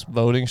all this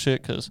voting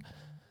shit because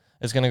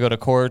it's going to go to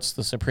courts.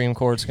 The Supreme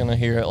Court's going to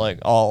hear it,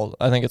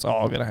 I think it's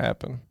all going to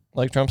happen.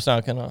 Trump's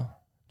not going to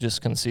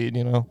just concede,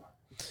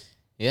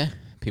 Yeah,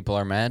 people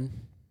are mad.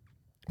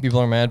 People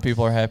are mad.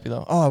 People are happy,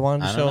 though. Oh, I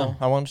wanted to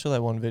know. show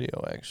that one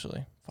video,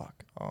 actually.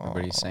 Fuck.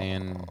 Everybody's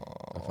saying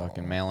the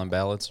fucking mail-in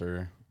ballots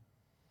or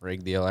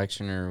rig the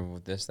election or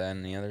this, that,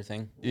 and the other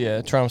thing.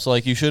 Yeah, Trump's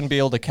you shouldn't be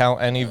able to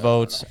count any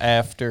votes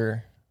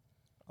after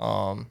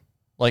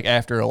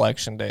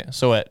election day.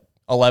 So at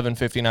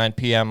 11:59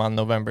 p.m. on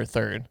November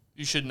 3rd.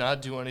 You should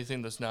not do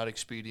anything that's not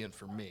expedient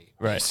for me.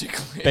 Right.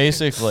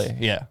 Basically,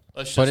 yeah.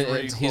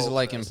 He's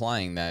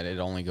implying that it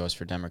only goes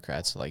for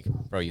Democrats.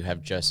 Bro, you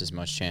have just as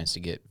much chance to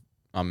get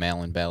a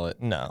mail-in ballot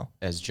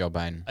as Joe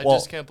Biden. I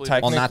just can't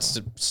believe well, not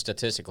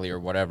statistically or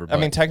whatever, but I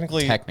mean,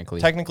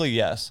 technically,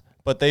 yes.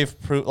 But they've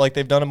proved,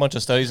 they've done a bunch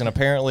of studies, and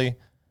apparently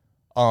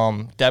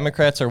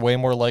Democrats are way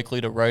more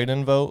likely to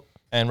write-in vote,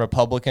 and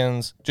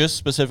Republicans, just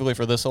specifically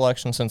for this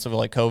election, since of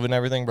COVID and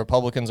everything,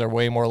 Republicans are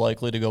way more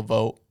likely to go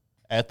vote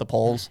at the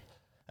polls.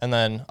 And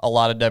then a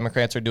lot of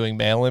Democrats are doing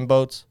mail-in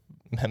votes.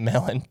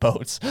 Mail-in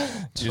votes.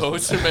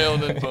 Votes and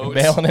mail-in votes.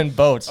 Mail-in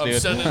votes, dude. I'm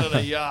sending on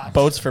a yacht.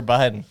 Votes for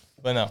Biden.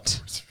 But no.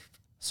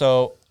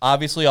 So,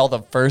 obviously, all the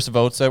first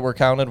votes that were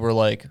counted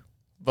were,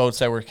 votes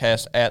that were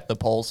cast at the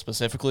polls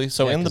specifically.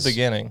 So, in the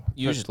beginning.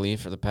 Usually,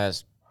 for the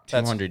past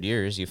 200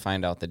 years, you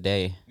find out the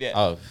day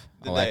of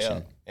the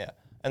election. Yeah.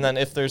 And then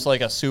if there's,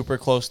 a super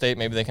close state,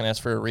 maybe they can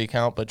ask for a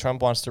recount. But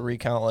Trump wants to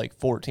recount,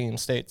 14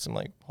 states. I'm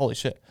like, holy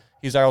shit.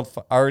 He's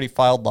already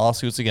filed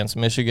lawsuits against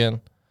Michigan,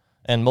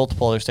 and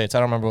multiple other states. I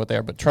don't remember what they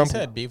are, but Trump He's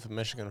had beef with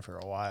Michigan for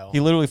a while. he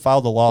literally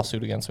filed a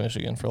lawsuit against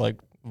Michigan for like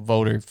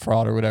voter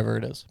fraud or whatever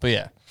it is. But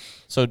yeah,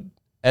 so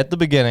at the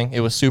beginning, it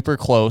was super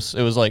close.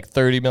 It was like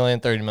 30 million,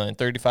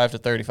 35 to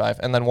 35.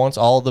 And then once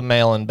all the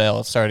mail-in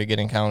ballots started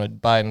getting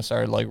counted, Biden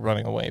started like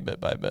running away bit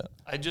by bit.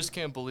 I just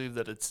can't believe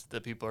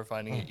that people are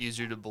finding it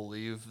easier to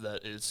believe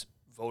that it's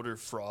voter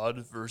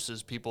fraud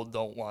versus people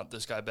don't want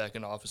this guy back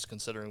in office,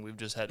 considering we've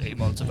just had 8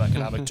 months of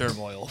economic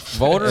turmoil.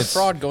 Voter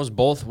fraud goes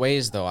both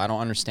ways, though. I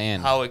don't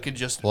understand How it could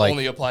just Like,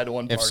 only apply to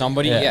one party. if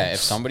somebody, if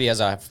somebody has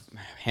a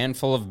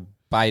handful of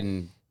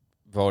Biden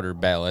voter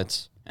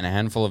ballots and a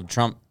handful of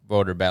Trump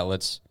voter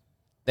ballots,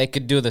 they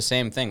could do the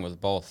same thing with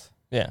both.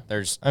 Yeah.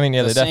 There's I mean,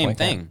 yeah, the they definitely same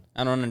thing. can.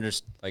 I don't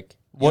understand. Like,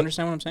 you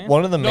understand what I'm saying?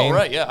 One of the main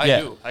I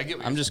do. I get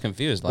what I'm you're just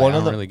confused. Like, One I of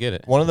don't the- really get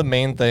it. One of the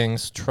main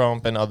things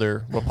Trump and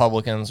other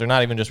Republicans, or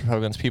not even just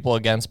Republicans, people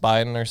against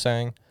Biden are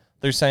saying,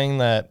 they're saying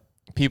that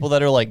people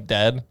that are like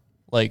dead,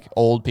 like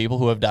old people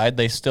who have died,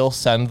 they still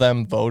send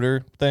them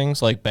voter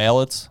things like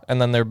ballots, and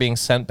then th're being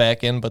sent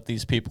back in, but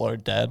these people are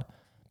dead.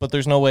 But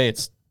there's no way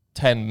it's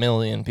 10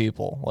 million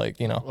people. Like,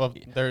 you know, Well,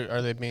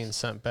 are they being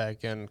sent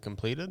back and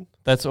completed?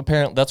 that's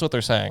apparent. That's what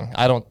they're saying.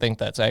 I don't think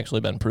that's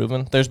actually been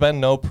proven. There's been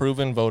no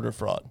proven voter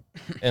fraud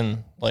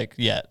in like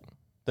yet.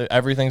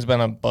 Everything's been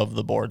above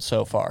the board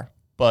so far.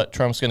 But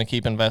Trump's going to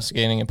keep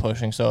investigating and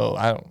pushing. So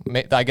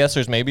I guess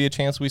there's maybe a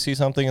chance we see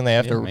something, and they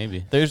have to.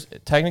 Maybe There's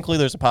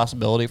a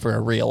possibility for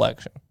a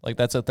re-election. Like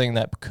that's a thing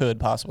that could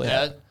possibly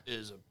happen. That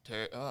is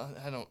a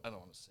I don't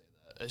want to say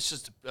that. It's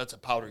just that's a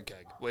powder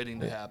keg waiting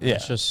to happen. Yeah.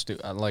 It's just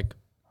like.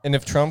 And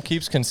if Trump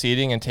keeps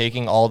conceding and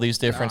taking all these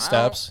different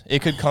steps,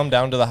 it could come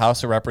down to the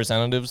House of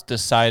Representatives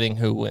deciding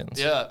who wins.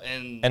 Yeah,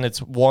 And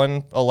it's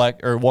one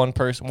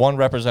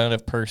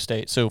representative per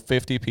state. So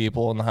 50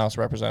 people in the House of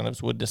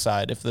Representatives would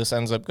decide if this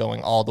ends up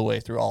going all the way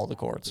through all the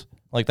courts.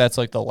 Like that's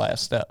like the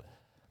last step.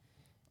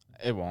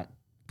 It won't.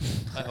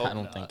 I hope I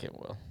don't not. think it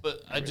will.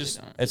 But I just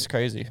don't. It's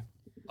crazy.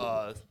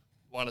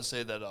 want to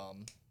say that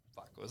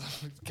fuck with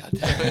God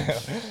damn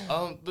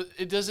it. But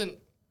it doesn't.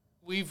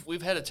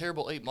 We've had a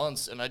terrible 8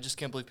 months, and I just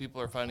can't believe people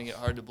are finding it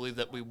hard to believe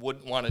that we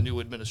wouldn't want a new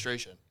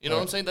administration. You know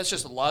what I'm saying? That's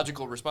just a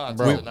logical response.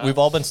 is it not? We've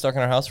all been stuck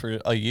in our house for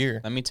a year.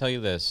 Let me tell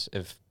you this: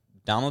 if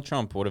Donald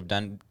Trump would have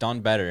done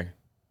better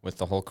with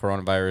the whole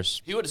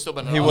coronavirus, He would have still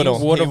been. He in would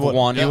office. have would have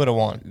won. He would have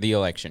won. the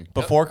election.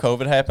 Before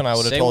COVID happened, I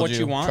would have Say told what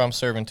you want. Trump's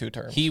serving 2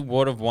 terms. He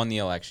would have won the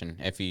election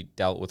if he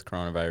dealt with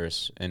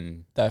coronavirus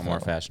in a more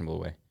Definitely. fashionable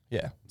way.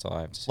 Yeah. That's all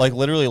I have to say. Like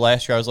literally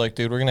last year, I was like,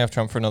 dude, we're gonna have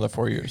Trump for another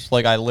 4 years.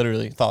 Like I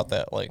literally thought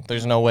that. Like,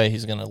 there's no way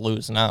he's gonna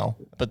lose now.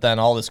 But then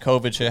all this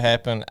COVID shit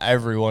happened.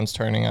 Everyone's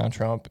turning on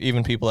Trump.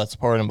 Even people that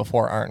supported him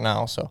before aren't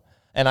now. So,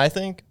 and I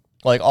think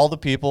like all the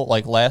people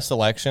like last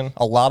election,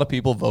 a lot of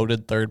people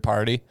voted third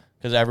party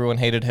because everyone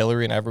hated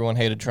Hillary and everyone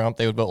hated Trump.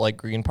 They would vote like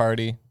Green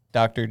Party,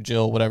 Dr.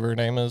 Jill, whatever her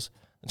name is,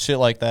 and shit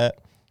like that.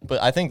 But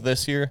I think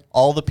this year,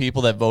 all the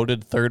people that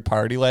voted third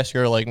party last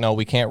year are like, no,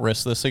 we can't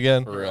risk this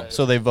again. For real.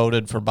 So they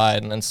voted for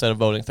Biden instead of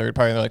voting third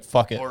party. They're like,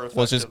 fuck it. More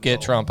Let's just effective get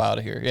vote. Trump out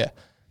of here. Yeah.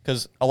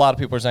 Because a lot of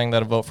people are saying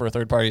that a vote for a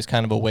third party is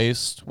kind of a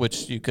waste,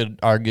 which you could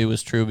argue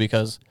is true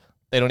because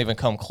they don't even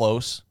come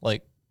close.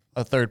 Like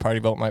a third party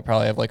vote might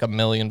probably have like 1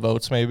 million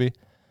votes maybe.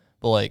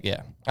 But like,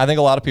 yeah. I think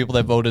a lot of people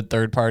that voted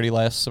third party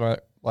last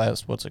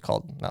what's it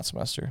called? Not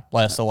semester.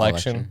 Last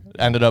election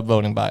ended up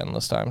voting Biden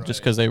this time just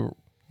because they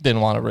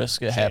didn't want to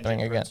risk it happening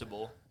Changing again.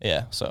 principle.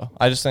 Yeah, so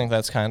I just think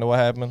that's kind of what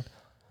happened.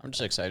 I'm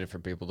just excited for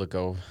people to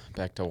go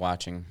back to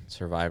watching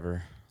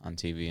Survivor on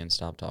TV and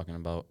stop talking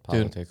about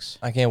politics.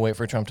 I can't wait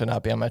for Trump to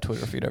not be on my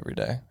Twitter feed every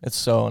day. It's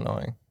so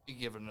annoying. You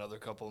give it another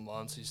couple of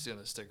months, he's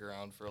gonna stick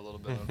around for a little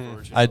bit.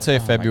 Unfortunately, I'd say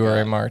my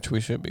February, God. March, we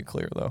should be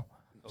clear, though.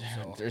 Hope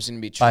so. There's going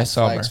to be By Trump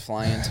summer. flags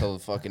flying until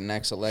the fucking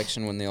next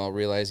election when they all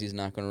realize he's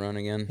not going to run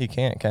again. He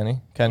can't, can he?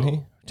 Can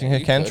he? Yeah,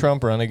 he Can could.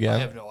 Trump run I again?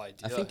 have no idea.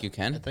 I think you I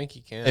can. think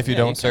you can. If you Yeah,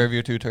 don't you serve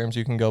your 2 terms,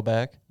 you can go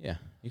back. Yeah,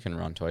 you can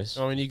run twice.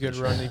 I mean, you could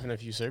run even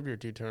if you serve your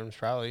 2 terms,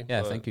 probably. Yeah,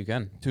 I but think you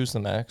can. 2's the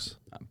max.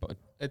 But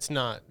it's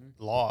not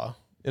law.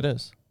 It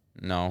is.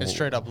 no. It's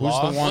straight up Who's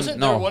law. the one? Wasn't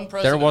no, there one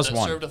president there was that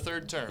one. served a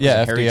third term?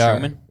 Yeah, Harry FDR.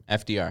 Truman?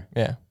 FDR.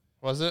 Yeah.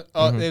 Was it?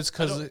 Oh, Mhm. it's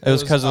because It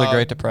was 'cause of the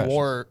Great Depression.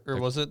 War, or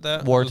was it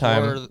that?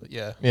 Wartime. It was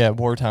yeah. Yeah,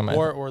 wartime. I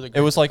War think. or the It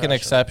Great was like an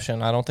Depression.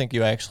 exception. I don't think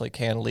you actually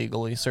can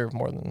legally serve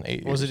more than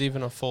 8 years. Was it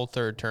even a full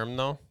 3rd term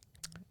though?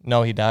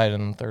 No, he died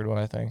in the 3rd one,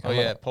 I think. Oh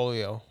yeah,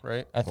 polio,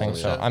 right? I think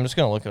so. Polio. I'm just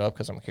going to look it up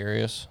because I'm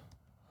curious.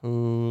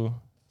 Who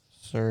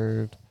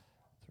served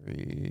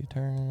 3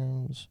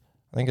 terms?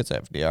 I think it's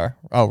FDR.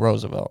 Oh,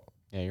 Roosevelt.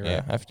 Yeah, you're Yeah,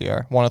 right.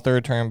 FDR. Won a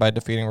 3rd term by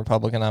defeating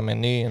Republican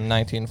nominee in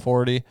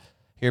 1940.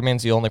 He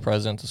remains the only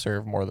president to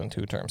serve more than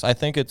 2 terms. I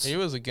think it's He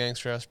was a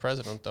gangster-ass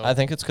president though. I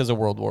think it's because of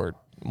World War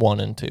I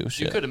and II You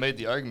shit. could have made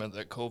the argument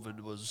that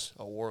COVID was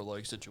a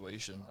warlike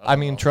situation. I don't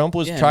mean, know. Trump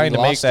was Yeah, and trying we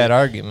to make lost that it.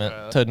 argument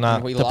Yeah. to not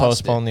And we to lost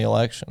postpone it. the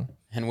election.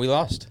 And we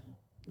lost.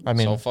 I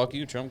mean, so fuck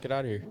you, Trump. Get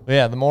out of here.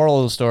 yeah, the moral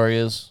of the story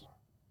is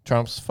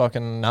Trump's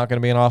fucking not going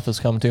to be in office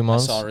come 2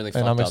 months. I saw a really and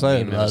fucked I'm up excited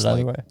meme. It about was it like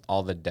anyway.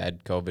 all the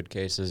dead COVID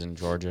cases in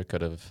Georgia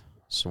could have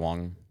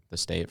swung the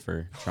state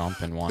for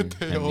Trump and won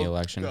in the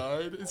election.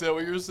 Died? Is that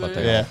what you're saying?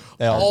 Yeah.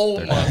 They all,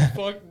 Oh my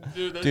fucking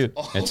dude, that's Dude,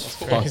 awful. It's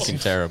fucking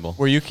terrible.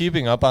 were you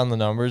keeping up on the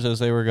numbers as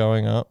they were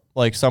going up?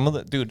 Like some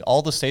of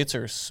all the states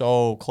are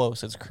so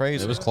close. It's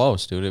crazy. It was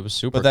close, dude. It was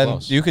super But then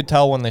close. you could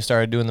tell when they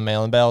started doing the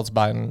mail-in ballots,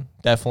 Biden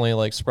definitely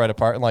like spread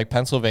apart. And like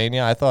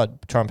Pennsylvania, I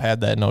thought Trump had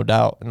that, no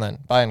doubt. And then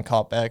Biden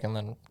caught back, and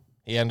then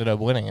he ended up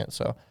winning it.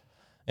 So,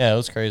 yeah, it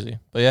was crazy.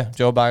 But yeah,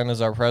 Joe Biden is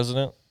our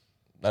president.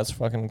 That's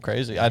fucking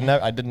crazy.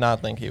 I did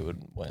not think he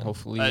would win.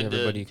 Hopefully I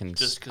everybody did, can.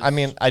 just 'cause- I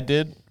mean, I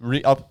did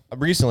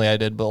recently. I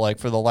did, but like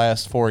for the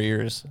last 4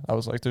 years, I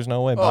was like, "There's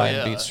no way Biden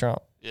yeah. beats Trump."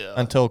 yeah,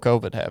 Until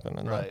COVID happened,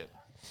 and then right.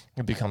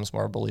 it becomes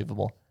more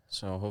believable.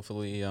 So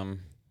hopefully,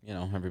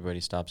 everybody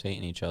stops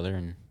hating each other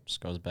and just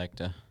goes back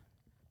to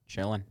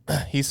chilling.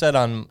 He said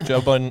on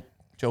Joe Budden.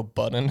 Joe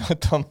Butter.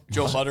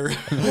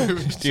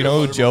 Do you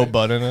know who Joe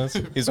Budden is?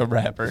 He's a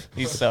rapper.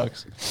 He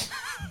sucks.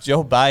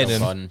 Joe Biden.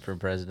 Biden for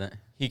president.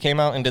 He came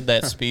out and did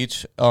that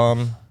speech.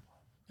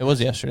 It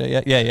was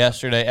yesterday. Yeah,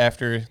 yesterday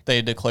after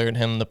they declared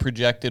him the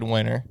projected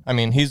winner. I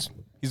mean, he's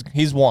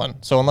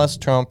won. So unless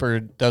Trump or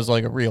does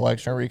like a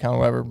re-election or recount or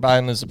whatever,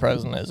 Biden is the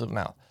president as of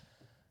now.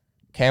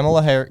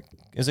 Kamala Harris,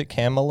 is it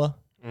Kamala?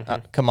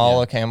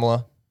 Kamala,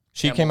 Kamala.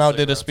 She Camel came out,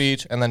 did a cigarettes.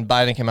 speech, and then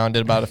Biden came out and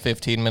did about a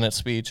 15-minute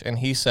speech, and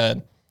he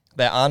said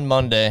that on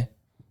Monday,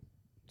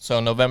 so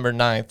November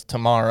 9th,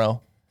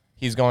 tomorrow,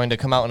 he's going to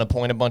come out and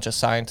appoint a bunch of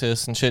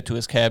scientists and shit to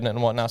his cabinet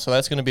and whatnot. So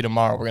that's going to be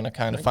tomorrow. We're going to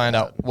kind of find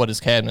out what his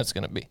cabinet's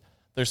going to be.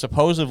 They're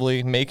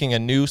supposedly making a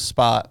new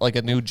spot, like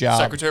a new job.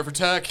 Secretary for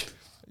Tech.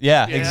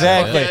 Yeah,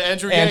 exactly. Yeah,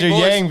 Andrew Yang, boys.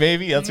 Yang,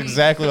 baby. That's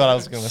exactly what I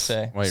was going to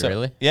say. Wait,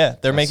 really? Yeah,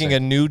 they're That's making sick. a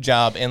new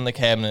job in the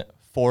cabinet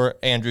for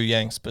Andrew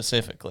Yang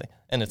specifically,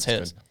 and it's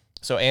his.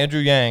 So Andrew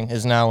Yang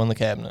is now in the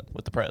cabinet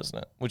with the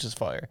president, which is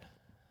fire.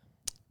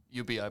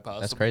 UBI possible.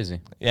 That's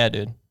crazy. Yeah,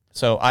 dude.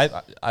 So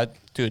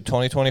dude,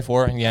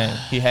 2024 and Yang,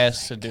 he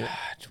has to do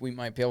it. We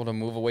might be able to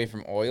move away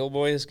from oil,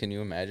 boys. Can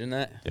you imagine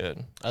that?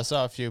 Dude. I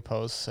saw a few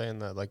posts saying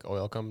that like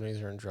oil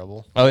companies are in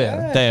trouble. Oh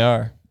yeah, they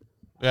are.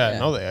 Yeah, Yeah.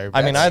 no, they are.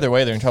 I mean, either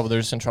way, they're in trouble. They're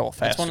just in trouble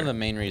faster. That's one of the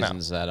main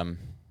reasons that I'm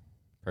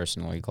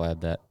personally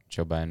glad that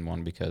Joe Biden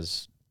won,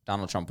 because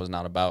Donald Trump was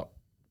not about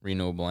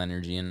renewable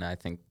energy, and I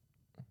think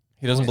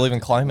He doesn't believe in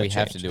climate we change.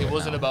 have to do It it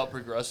wasn't now. about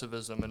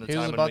progressivism in a He was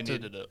time when about we to-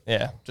 needed it.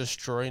 Yeah,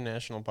 destroy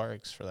national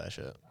parks for that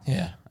shit.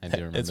 yeah. I do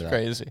remember It's that.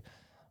 crazy.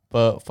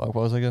 But fuck,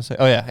 what was I gonna say?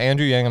 Oh yeah,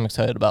 Andrew Yang. I'm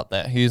excited about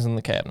that. He's in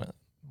the cabinet.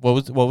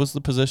 What was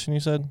the position you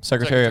said?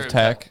 Secretary of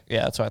Tech.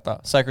 Yeah, that's what I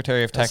thought.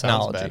 Secretary of That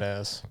sounds Technology.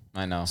 badass.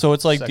 I know. So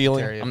it's like Secretary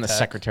dealing. of I'm the Tech.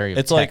 secretary of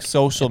It's tech like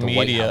social at the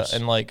White media House.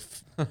 and like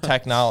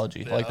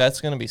technology. Yeah. Like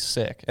that's gonna be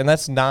sick. And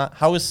that's not.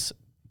 How is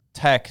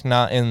tech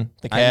not in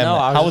the I cabinet? know.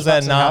 How is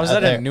that not? How is that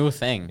there? a new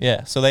thing?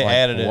 Yeah. So they Like,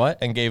 added it what?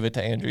 and gave it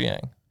to Andrew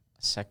Yang.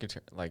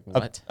 Secretary, like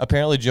what?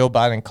 Apparently, Joe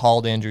Biden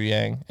called Andrew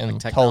Yang and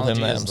told Technology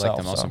him that is himself.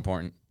 like the most so.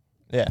 important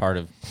Yeah. part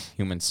of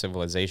human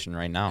civilization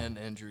right now. And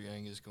Andrew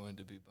Yang is going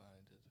to be behind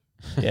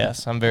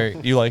Yes, I'm very.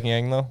 You like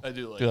Yang though? it. I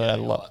do like Dude, Yang I a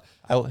love.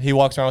 lot. He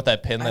walks around with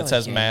that pin I that like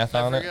says Yang. math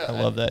I on it. forget.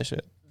 I love that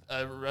shit.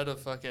 I read a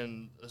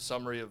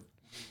summary of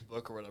his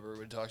book or whatever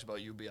when he talks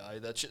about UBI.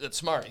 That's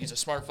smart. He's a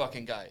smart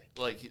fucking guy.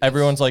 Like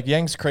Everyone's like,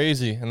 Yang's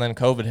crazy, and then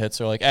COVID hits.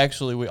 They're like,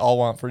 actually, we all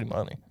want free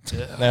money.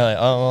 Yeah. And they're like,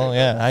 oh well,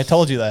 yeah, I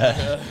told you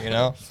that. You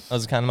know, that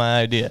was kind of my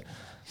idea.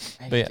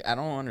 But yeah. I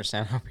don't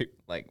understand how people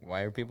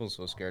why are people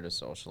so scared of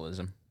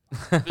socialism?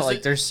 it-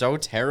 Like they're so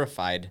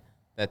terrified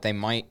that they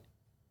might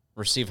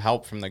receive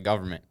help from the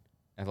government.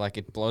 And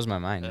it blows my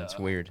mind. It's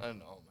weird. I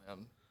know,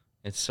 man.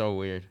 It's so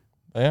weird.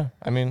 But yeah,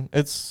 I mean,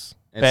 it's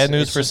bad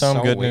news it's for just some,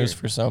 so good news weird.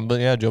 for some. But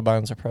yeah, Joe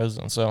Biden's our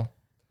president, so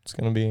it's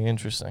gonna be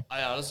interesting.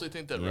 I honestly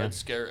think that Yeah. Red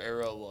Scare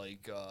era,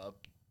 like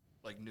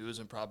news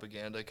and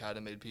propaganda, kind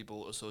of made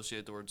people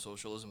associate the word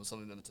socialism with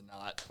something that it's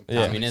not.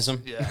 Yeah.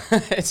 Communism? Yeah,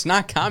 It's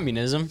not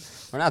communism.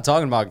 We're not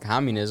talking about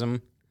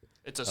communism.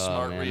 it's a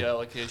smart man.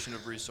 reallocation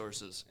of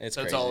resources. It's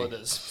That's all it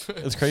crazy. is.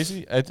 It's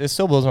crazy. It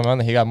still blows my mind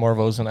that he got more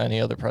votes than any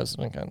other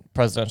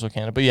presidential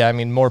candidate. But yeah, I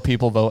mean, more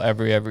people vote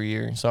every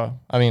year. So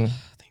I mean,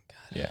 Thank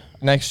God. yeah,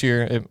 next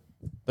year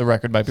the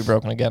record might be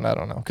broken again. I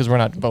don't know, because we're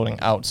not voting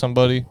out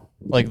somebody.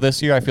 Like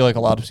this year, I feel like a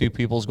lot of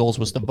people's goals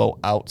was to vote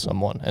out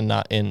someone and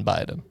not in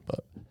Biden.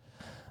 But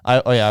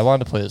I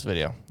wanted to play this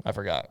video. I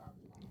forgot.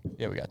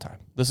 Yeah, we got time.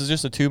 This is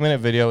just a 2-minute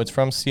video. It's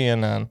from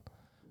CNN,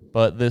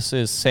 but this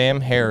is Sam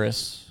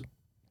Harris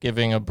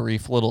giving a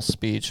brief little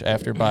speech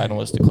after Biden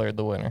was declared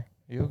the winner.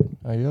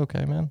 Are you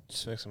okay, man?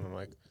 Just fixing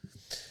my mic.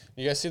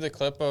 You guys see the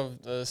clip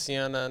of the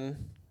CNN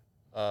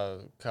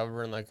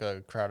covering like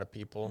a crowd of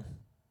people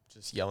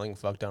just yelling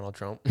 "fuck Donald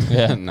Trump"?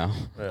 Yeah. No.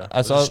 Yeah, I it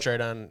was saw-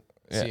 straight on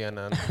Yeah.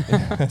 CNN.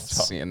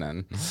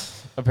 CNN.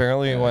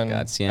 Apparently, Oh, when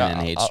God,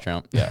 CNN hates I'll-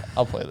 Trump. Yeah,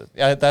 I'll play this.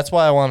 Yeah, that's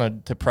why I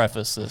wanted to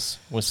preface this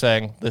with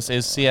saying this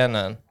is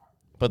CNN,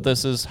 but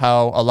this is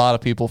how a lot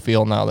of people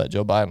feel now that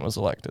Joe Biden was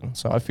elected.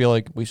 So I feel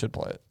like we should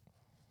play it.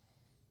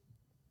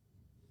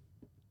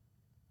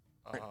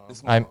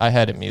 I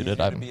had it muted.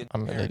 I'm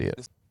an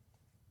idiot.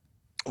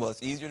 Well,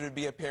 it's easier to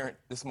be a parent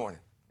this morning.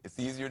 It's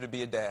easier to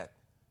be a dad.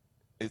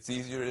 It's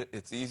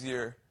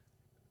easier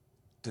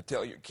to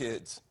tell your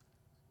kids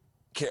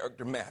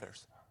Character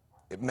matters.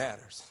 It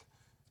matters.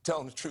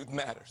 Telling the truth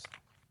matters.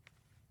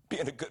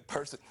 Being a good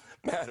person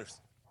matters.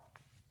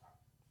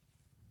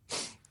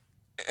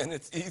 And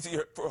it's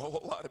easier for a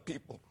whole lot of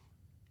people.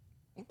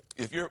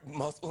 If you're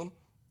Muslim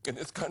in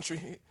this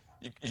country,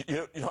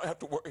 you don't have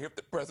to worry if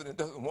the president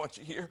doesn't want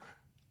you here.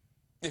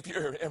 If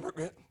you're an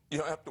immigrant, you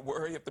don't have to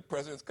worry if the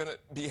president's going to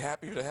be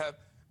happier to have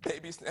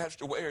babies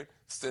snatched away or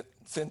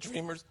send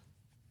dreamers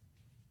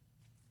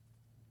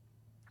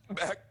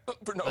back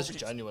for no reason.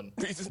 Genuine.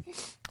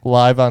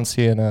 Live on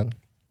CNN in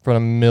front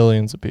of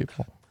millions of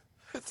people.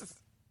 This is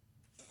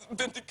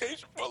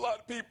vindication for a lot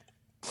of people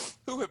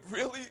who have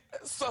really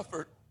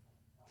suffered.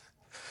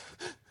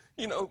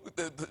 You know,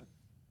 the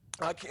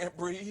I can't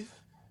breathe.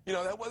 You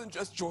know, that wasn't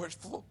just George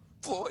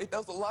Floyd.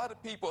 That was a lot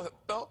of people that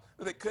felt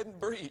that they couldn't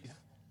breathe.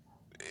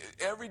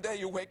 Every day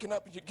you're waking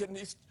up and you're getting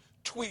these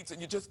tweets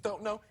and you just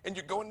don't know. And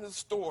you're going to the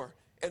store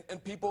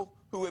and people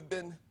who have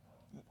been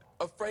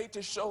afraid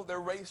to show their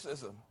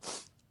racism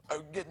are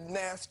getting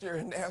nastier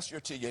and nastier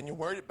to you. And you're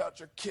worried about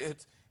your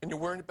kids and you're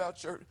worried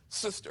about your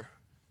sister.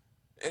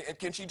 And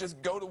can she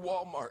just go to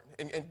Walmart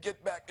and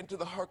get back into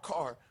her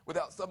car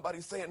without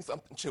somebody saying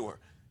something to her?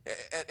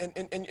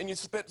 And you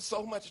spent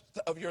so much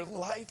of your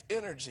life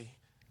energy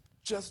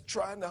just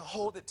trying to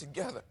hold it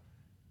together.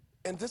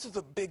 And this is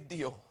a big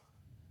deal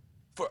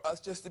for us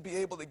just to be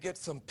able to get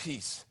some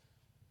peace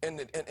and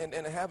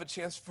have a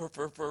chance for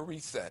a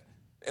reset.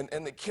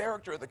 And the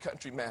character of the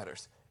country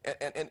matters.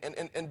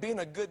 And being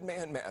a good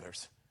man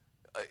matters.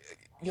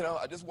 You know,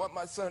 I just want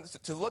my sons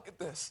to look at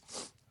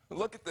this.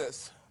 Look at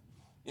this.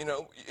 You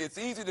know, it's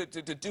easy to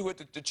do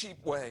it the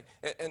cheap way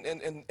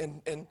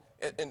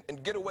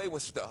and get away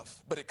with stuff,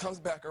 but it comes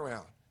back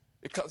around.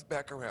 It comes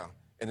back around,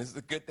 and this is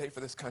a good day for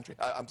this country.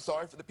 I'm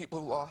sorry for the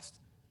people who lost.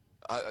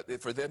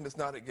 For them, it's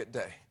not a good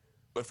day,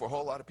 but for a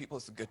whole lot of people,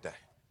 it's a good day.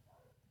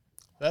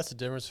 That's the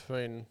difference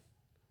between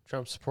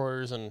Trump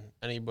supporters and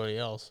anybody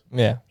else.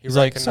 Yeah. He's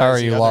like,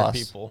 sorry you lost.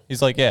 People.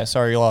 He's like, yeah,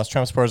 sorry you lost.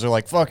 Trump supporters are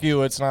like, fuck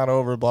you, it's not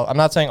over. Blah. I'm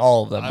not saying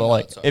all of them, but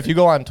like, if you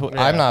go on Twitter,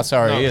 I'm not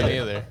sorry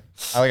either.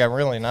 I'm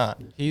really not.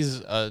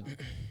 He's a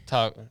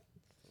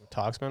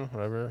talksman,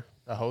 whatever,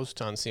 a host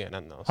on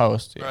CNN though.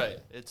 Host, yeah. Right.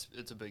 It's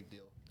a big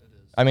deal. It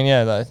is. I mean,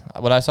 yeah,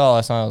 what I saw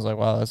last night, I was like,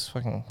 wow, that's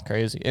fucking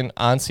crazy. And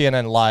on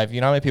CNN Live, you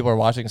know how many people are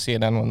watching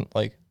CNN when,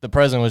 like, the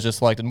president was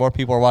just elected? More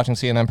people are watching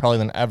CNN probably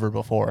than ever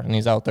before, and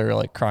he's out there,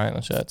 like, crying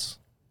and shit.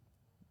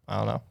 I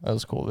don't know. That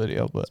was a cool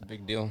video, but... It's a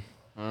big deal.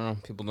 I don't know.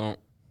 People don't...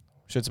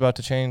 Shit's about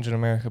to change in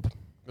America.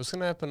 What's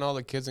going to happen to all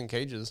the kids in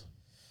cages?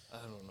 I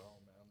don't know,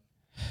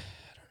 man.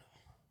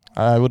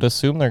 I would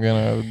assume they're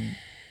going to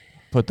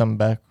put them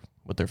back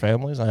with their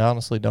families. I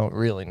honestly don't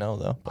really know,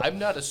 though. But I'm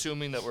not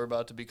assuming that we're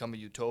about to become a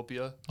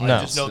utopia. No, I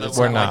just know that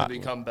we're we're not.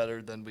 going to become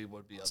better than we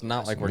would be. It's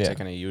not like we're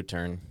taking a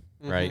U-turn,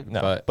 right?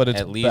 No, but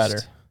it's at least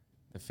better.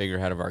 The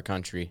figurehead of our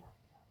country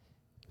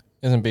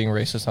isn't being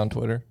racist on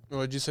Twitter.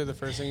 Would you say the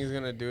first thing he's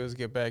going to do is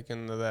get back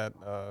into that?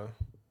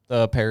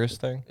 The Paris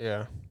thing?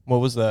 Yeah. What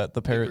was that?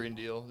 The Paris... The Green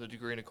Deal, the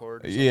Green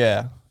Accord.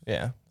 Yeah.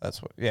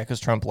 That's what... Yeah, because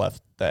Trump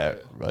left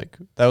that. Like,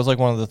 that was like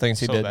one of the things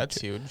he did. So that's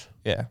huge.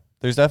 Yeah.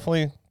 There's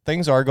definitely...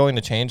 Things are going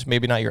to change.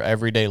 Maybe not your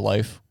everyday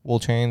life will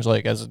change,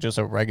 like, as just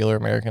a regular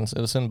American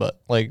citizen,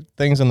 but, like,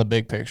 things in the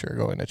big picture are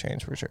going to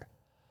change for sure.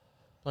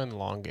 Playing the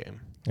long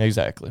game.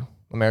 Exactly.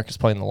 America's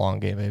playing the long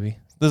game, baby.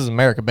 This is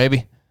America,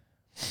 baby.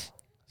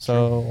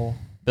 So,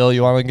 Bill,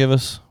 you want to give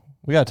us...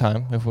 We got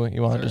time if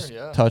you want to just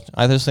touch.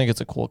 I just think it's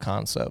a cool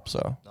concept.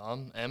 So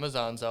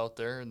Amazon's out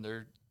there, and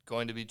they're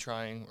going to be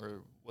trying,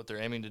 or what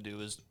they're aiming to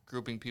do is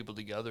grouping people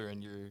together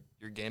in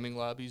your gaming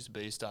lobbies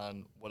based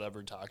on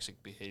whatever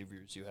toxic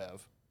behaviors you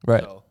have.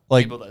 Right. So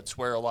like people that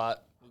swear a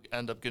lot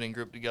end up getting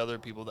grouped together.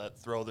 People that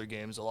throw their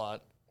games a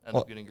lot end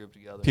up getting grouped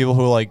together. People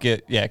who like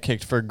get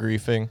kicked for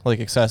griefing, like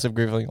excessive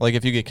griefing. Like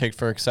if you get kicked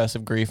for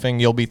excessive griefing,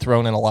 you'll be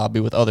thrown in a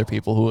lobby with other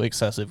people who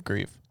excessive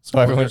grief. So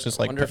everyone's just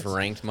like. I wonder if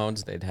ranked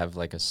modes they'd have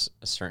like a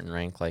certain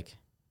rank, like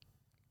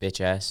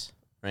bitch ass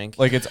rank.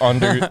 Like it's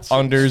under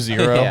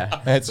 0.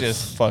 Yeah. It's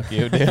just fuck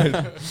you, dude.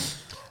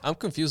 I'm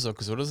confused though,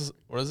 because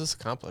what does this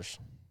accomplish?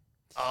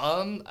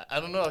 I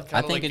don't know.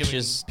 I think it's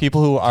just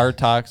people who are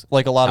toxic.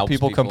 Like a lot of Helps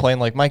people people. complain,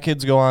 like my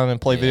kids go on and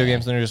play video Yeah.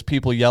 games, and there's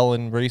people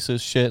yelling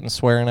racist shit and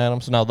swearing at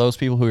them. So now those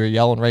people who are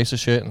yelling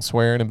racist shit and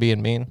swearing and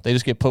being mean, they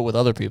just get put with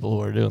other people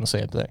who are doing the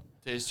same thing.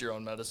 taste your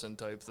own medicine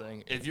type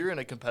thing. If you're in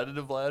a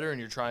competitive ladder and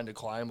you're trying to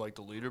climb like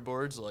the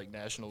leaderboards, like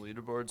national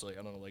leaderboards, like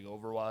I don't know, like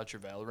Overwatch or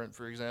Valorant,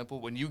 for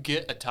example, when you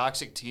get a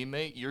toxic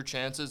teammate, your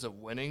chances of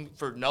winning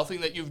for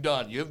nothing that you've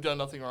done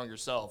nothing wrong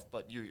yourself,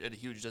 but you're at a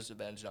huge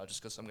disadvantage now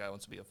just because some guy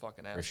wants to be a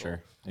fucking asshole. For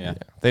sure. Yeah.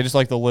 They just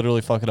like to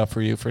literally fuck it up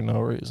for you for no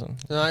reason.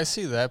 No, I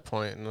see that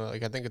point, and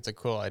like I think it's a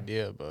cool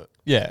idea, but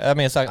Yeah, I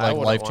mean it's not I like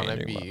wouldn't life want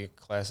to changing. be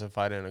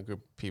classified in a group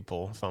of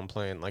people if I'm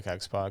playing like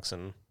Xbox,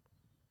 and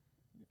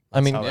I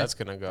mean, how that's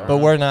gonna go.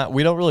 but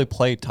we don't really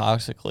play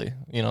toxically,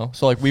 you know.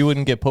 So like we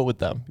wouldn't get put with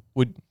them.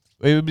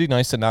 It would be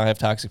nice to not have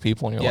toxic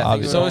people in your Yeah, I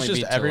lobby. think So would it's only just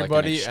be to, like, an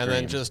everybody and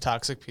then extreme. just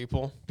toxic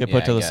people. Get Yeah,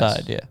 put to I the guess.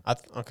 side, yeah.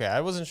 Okay,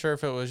 I wasn't sure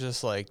if it was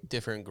just like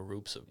different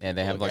groups of people. Yeah,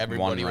 they have like one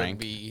everybody would rank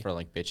be for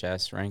like bitch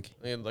ass rank.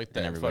 like and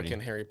that everybody.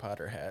 fucking Harry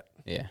Potter hat.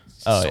 Yeah.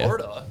 Oh, yeah.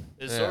 Sorta.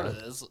 It sorta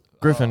is.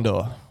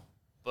 Gryffindor.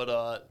 But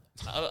I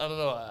don't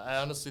know. I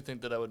honestly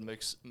think that I would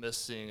miss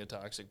seeing a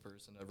toxic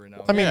person every now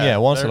and I mean, yeah,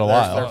 once in a they're-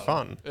 while. They're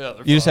fun. Yeah, they're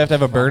You just fun. have to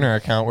have a burner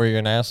account where you're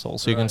an asshole,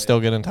 so you can Right. still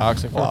get in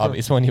toxic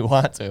lobbies when you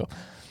want to.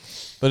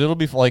 But it'll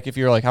be like if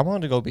you're like, I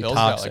wanted to go be Bill's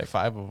got toxic. like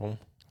 5 of them.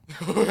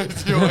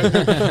 That's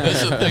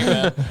the thing,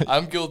 man.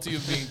 I'm guilty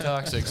of being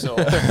toxic, so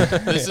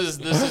this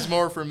is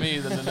more for me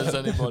than it is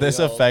anybody This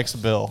else. affects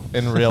Bill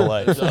in real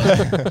life.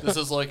 This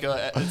is like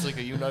it's like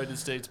a United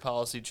States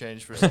policy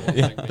change for someone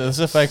like me. This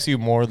affects you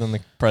more than the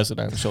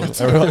presidential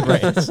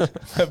race.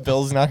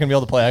 Bill's not going to be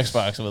able to play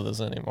Xbox with us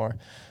anymore.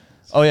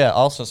 Oh, yeah.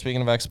 Also,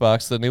 speaking of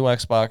Xbox, the new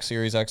Xbox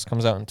Series X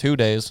comes out in 2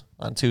 days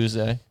on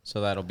Tuesday. So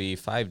that'll be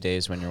 5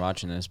 days when you're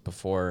watching this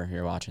before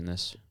you're watching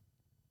this.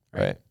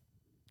 Right.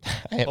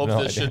 I have Hope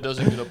no this idea. shit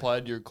doesn't get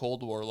applied to your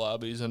Cold War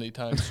lobbies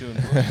anytime soon.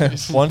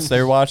 please. Once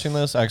they're watching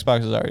this,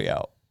 Xbox is already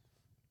out.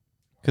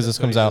 Because this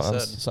That's comes what out you on...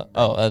 just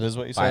Oh, that is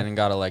what you said? Biden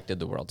got elected,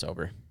 the world's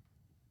over.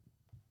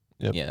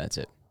 Yep. Yeah, that's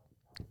it.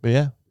 But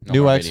yeah. No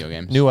new more X, video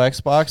games. new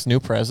Xbox, new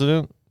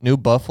president, new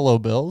Buffalo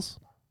Bills.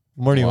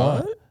 What more do you What?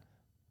 want?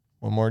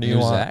 What more do you New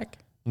want? Zach?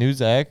 New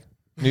Zach.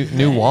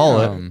 New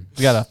wallet.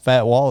 You got a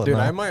fat wallet Dude,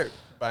 now. I might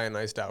buy a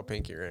nice Dow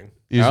pinky ring.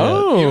 You should.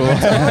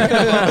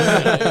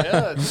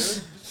 Yeah,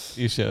 dude.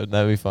 You should.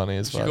 That'd be funny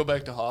as You should go fuck.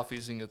 back to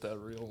Hoffy's and get that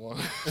real one.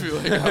 Feel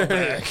like I'm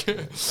back.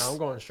 Now I'm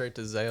going straight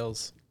to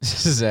Zales.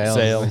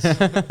 Sales.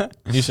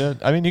 You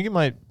should. I mean, you could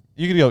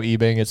go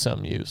eBay and get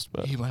something used,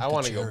 but I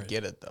want to go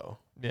get it though.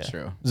 yeah.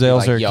 True. Zales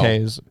Like, or yo,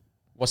 K's.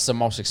 What's the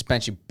most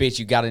expensive bitch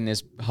you got in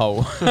this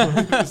hoe?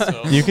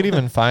 You could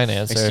even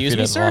finance there if you Excuse me,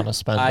 didn't sir? want to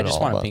spend I it just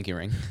all. want a but pinky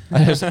ring.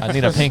 I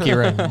need a pinky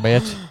ring,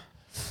 bitch.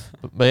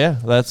 But yeah,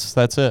 that's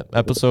it.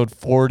 Episode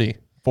 40.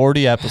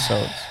 40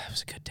 episodes. It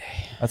was a good day.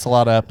 That's a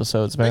lot of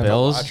episodes, man.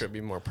 Bills? Watch would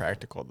be more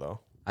practical though.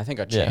 I think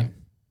a Yeah. chain.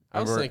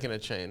 I was Remember thinking a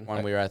chain.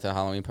 when we were at the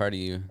Halloween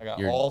party,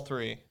 your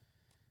 3.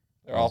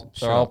 Shut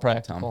They're all up,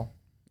 practical. Tom.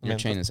 Your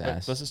chain is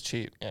ass. This is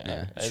cheap. Yeah,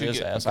 Yeah. it Should is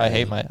get- ass. okay. I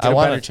hate my. Get I a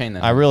want better chain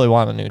than I that. really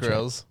want a new chain.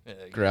 Grills.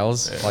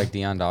 grills like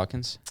Dion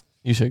Dawkins.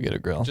 You should get a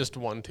grill. Just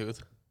one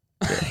tooth.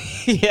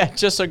 Yeah,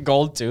 just a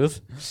gold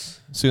tooth. As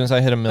soon as I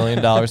hit $1 million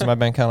in my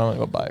bank account, I'm gonna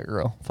go buy a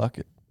grill. Fuck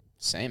it.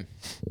 Same.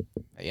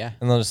 Yeah.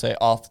 And they'll just say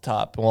off the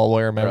top, and we'll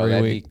wear them Bro, every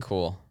that'd week. be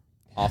cool.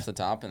 Off the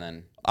top and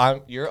then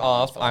You're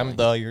Comments off. I'm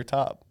following. you're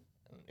top.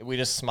 We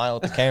just smile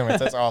at the camera. It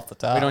says off the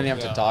top. we don't even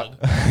have to talk.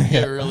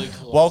 Get really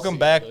close. Welcome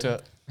back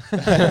to.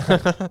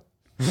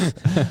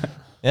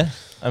 Yeah,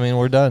 I mean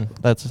we're done.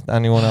 That's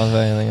anyone else?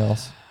 Anything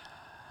else?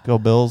 Go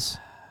Bills.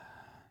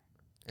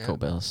 Go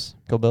Bills.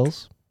 Go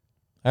Bills.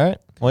 All right.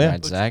 Well, yeah.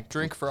 Right, Zach.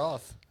 Drink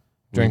froth.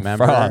 Drink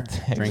Remember,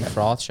 Froth. Drink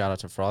Froth. Shout out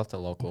to Froth, the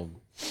local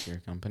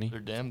beer company. They're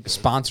damn good.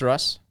 Sponsor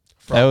us.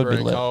 That would be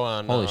Frog lit. Burrito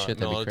on Holy shit, that'd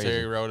be Military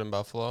crazy. Road in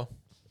Buffalo.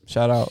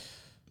 Shout out.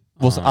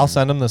 I'll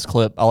send him this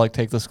clip. I'll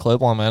take this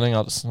clip while I'm editing.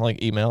 I'll just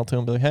email it to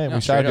him. Be like, hey, No,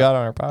 we straight shouted you up. out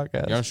on our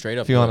podcast. You're straight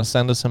up. If you want to do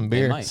send us some They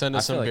beer, might. Send I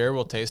us feel some like- beer.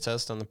 We'll taste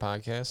test on the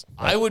podcast.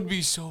 I would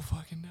be so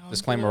fucking down.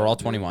 Disclaimer: for we're all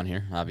that, 21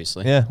 here,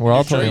 obviously. yeah, we're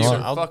all sure you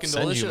 21. are? I'll fucking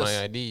send you delicious.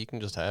 my ID. You can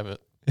just have it.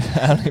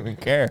 I don't even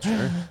care.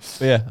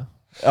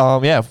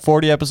 But yeah,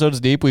 40 episodes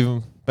deep.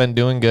 We've been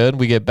doing good.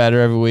 We get better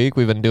every week.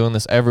 We've been doing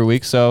this every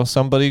week. So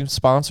somebody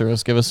sponsor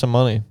us, give us some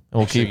money, and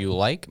we'll Make sure keep. you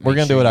like. We're make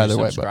gonna do sure it you either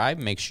way, but- Subscribe.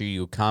 Make sure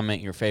you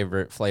comment your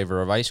favorite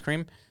flavor of ice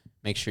cream.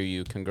 Make sure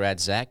you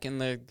congrats Zach in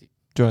the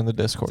Join the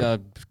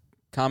Discord.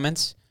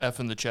 comments. F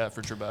in the chat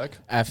for Trebek.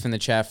 F in the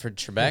chat for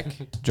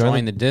Trebek. Join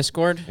Join the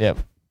Discord. Yep.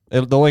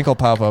 The link will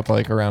pop up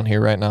like around here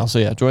right now. So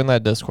yeah, join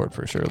that Discord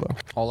for sure though.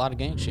 Whole lot of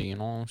gang shit. You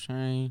know what I'm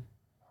saying?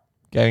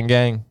 Gang,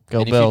 go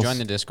And if Bills. you join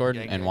the Discord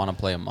Gang, and gang. want to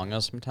play Among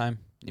Us sometime,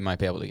 you might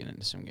be able to get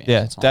into some games. Yeah,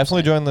 That's all I'm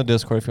definitely saying. join the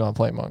Discord if you want to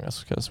play Among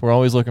Us because we're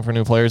always looking for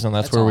new players and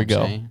that's That's where all we I'm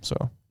go. saying.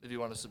 So If you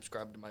want to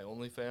subscribe to my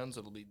OnlyFans,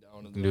 it'll be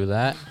down in You can the do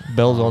that.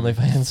 Bills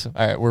OnlyFans.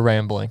 All right, we're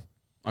rambling.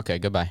 Okay,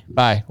 goodbye.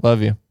 Bye.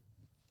 Love you.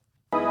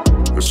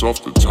 It's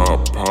Off the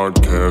Top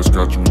podcast,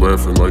 got you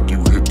laughing like you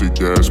hit the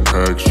gas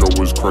pack.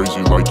 Show is crazy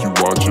like you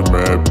watching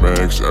Mad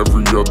Max.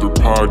 Every other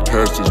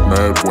podcast is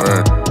mad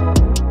whack.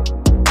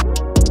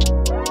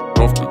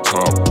 Off the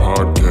Top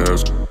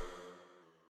podcast.